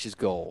 audacious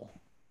goal?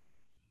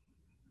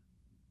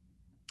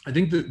 I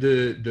think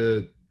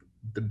the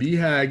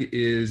BHAG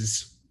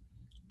is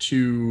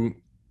to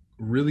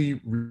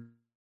really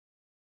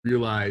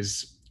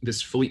realize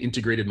this fully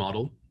integrated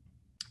model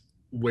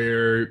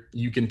where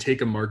you can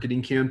take a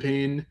marketing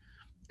campaign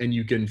and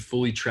you can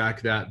fully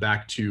track that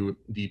back to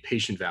the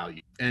patient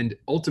value and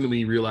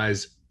ultimately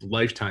realize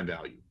lifetime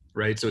value,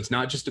 right? So it's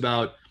not just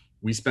about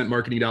we spent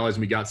marketing dollars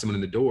and we got someone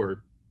in the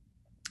door.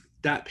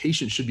 That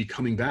patient should be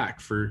coming back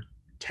for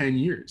 10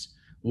 years.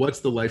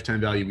 What's the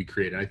lifetime value we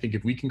create? And I think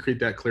if we can create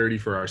that clarity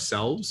for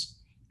ourselves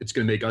It's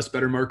going to make us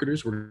better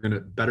marketers. We're going to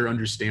better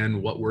understand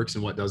what works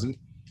and what doesn't.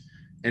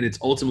 And it's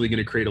ultimately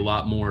going to create a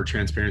lot more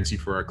transparency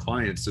for our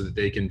clients so that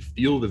they can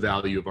feel the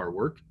value of our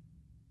work.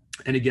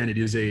 And again, it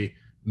is a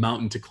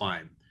mountain to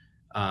climb.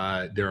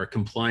 There are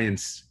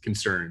compliance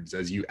concerns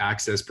as you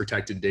access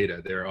protected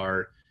data. There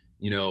are,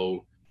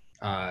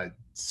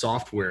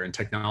 software and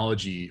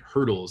technology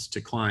hurdles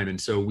to climb. And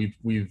so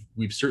we've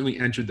certainly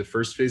entered the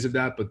first phase of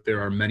that, but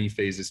there are many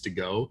phases to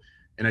go.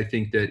 And I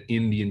think that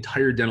in the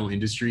entire dental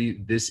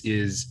industry, this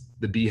is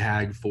the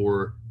BHAG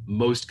for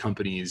most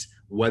companies,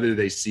 whether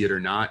they see it or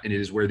not, and it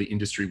is where the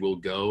industry will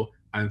go.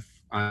 I'm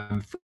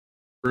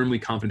firmly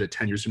confident that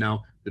 10 years from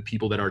now, the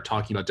people that are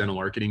talking about dental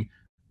marketing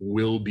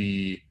will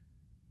be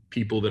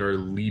people that are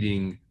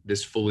leading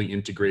this fully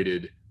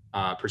integrated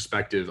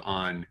perspective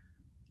on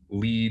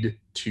lead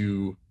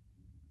to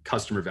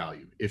customer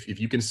value. If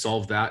you can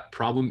solve that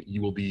problem,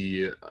 you will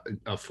be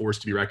a force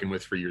to be reckoned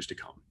with for years to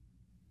come.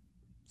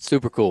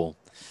 Super cool.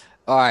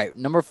 All right.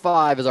 Number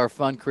 5 is our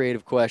fun,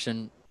 creative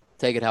question.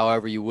 Take it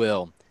however you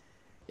will.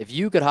 If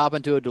you could hop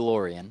into a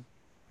DeLorean,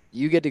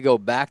 you get to go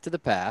back to the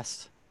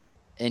past,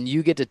 and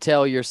you get to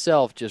tell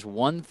yourself just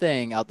one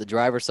thing out the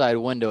driver's side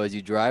window as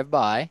you drive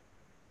by.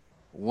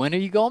 When are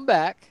you going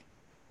back?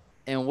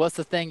 And what's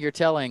the thing you're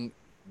telling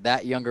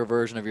that younger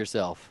version of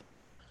yourself?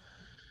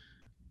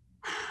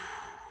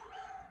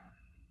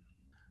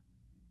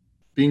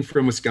 Being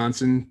from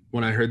Wisconsin,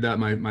 when I heard that,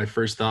 my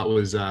first thought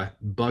was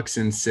Bucks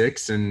in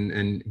 6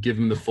 and give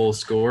them the full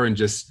score and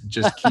just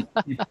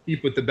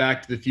keep with the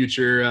Back to the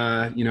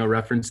Future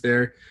reference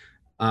there.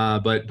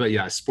 But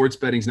yeah, sports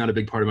betting is not a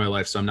big part of my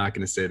life, so I'm not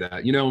going to say that.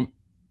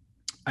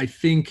 I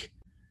think,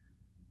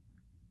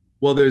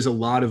 well, there's a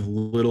lot of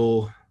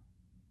little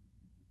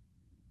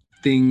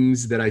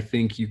things that I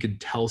think you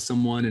could tell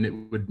someone and it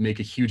would make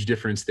a huge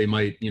difference. They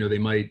might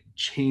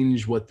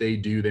change what they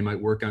do. They might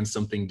work on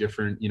something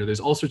different. There's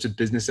all sorts of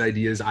business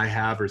ideas I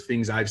have or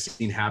things I've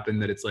seen happen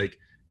that it's like,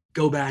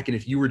 go back. And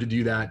if you were to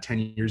do that 10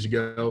 years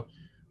ago,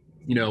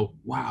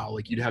 wow,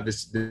 like you'd have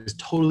this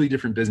totally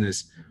different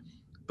business.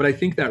 But I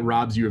think that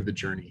robs you of the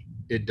journey.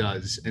 It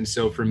does. And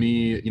so for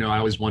me, I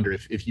always wonder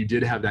if you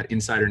did have that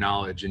insider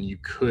knowledge and you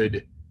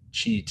could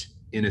cheat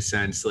in a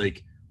sense,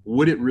 like,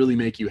 would it really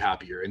make you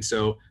happier? And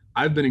so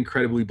I've been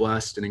incredibly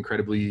blessed and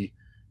incredibly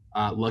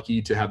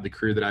lucky to have the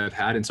career that I've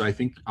had. And so I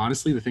think,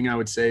 honestly, the thing I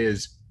would say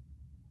is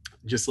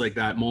just like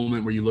that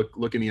moment where you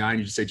look in the eye and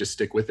you just say, just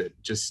stick with it.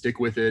 Just stick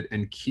with it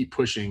and keep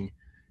pushing.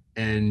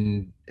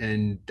 And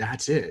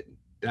that's it.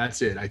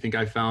 That's it. I think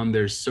I found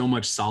there's so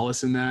much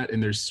solace in that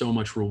and there's so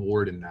much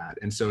reward in that.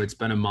 And so it's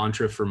been a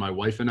mantra for my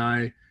wife and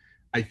I.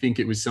 I think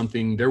it was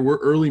something, there were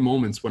early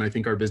moments when I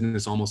think our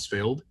business almost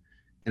failed.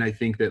 And I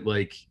think that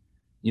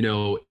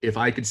if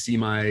I could see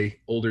my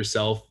older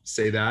self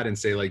say that and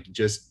say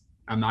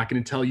I'm not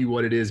going to tell you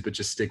what it is, but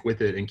just stick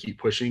with it and keep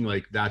pushing.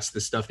 Like that's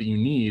the stuff that you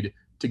need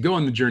to go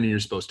on the journey you're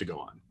supposed to go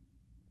on.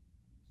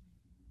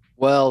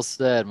 Well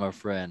said, my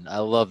friend. I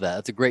love that.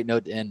 That's a great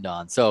note to end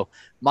on. So,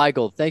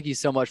 Micheal, thank you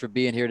so much for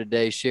being here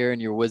today, sharing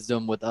your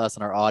wisdom with us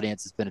and our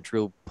audience. It's been a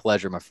true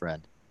pleasure, my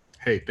friend.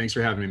 Hey, thanks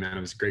for having me, man. It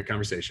was a great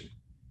conversation.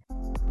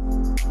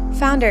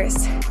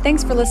 Founders,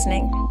 thanks for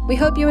listening. We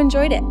hope you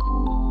enjoyed it.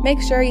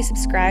 Make sure you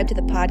subscribe to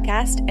the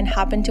podcast and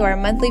hop into our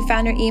monthly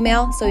founder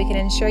email so we can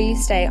ensure you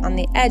stay on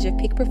the edge of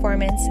peak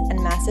performance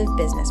and massive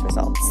business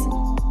results.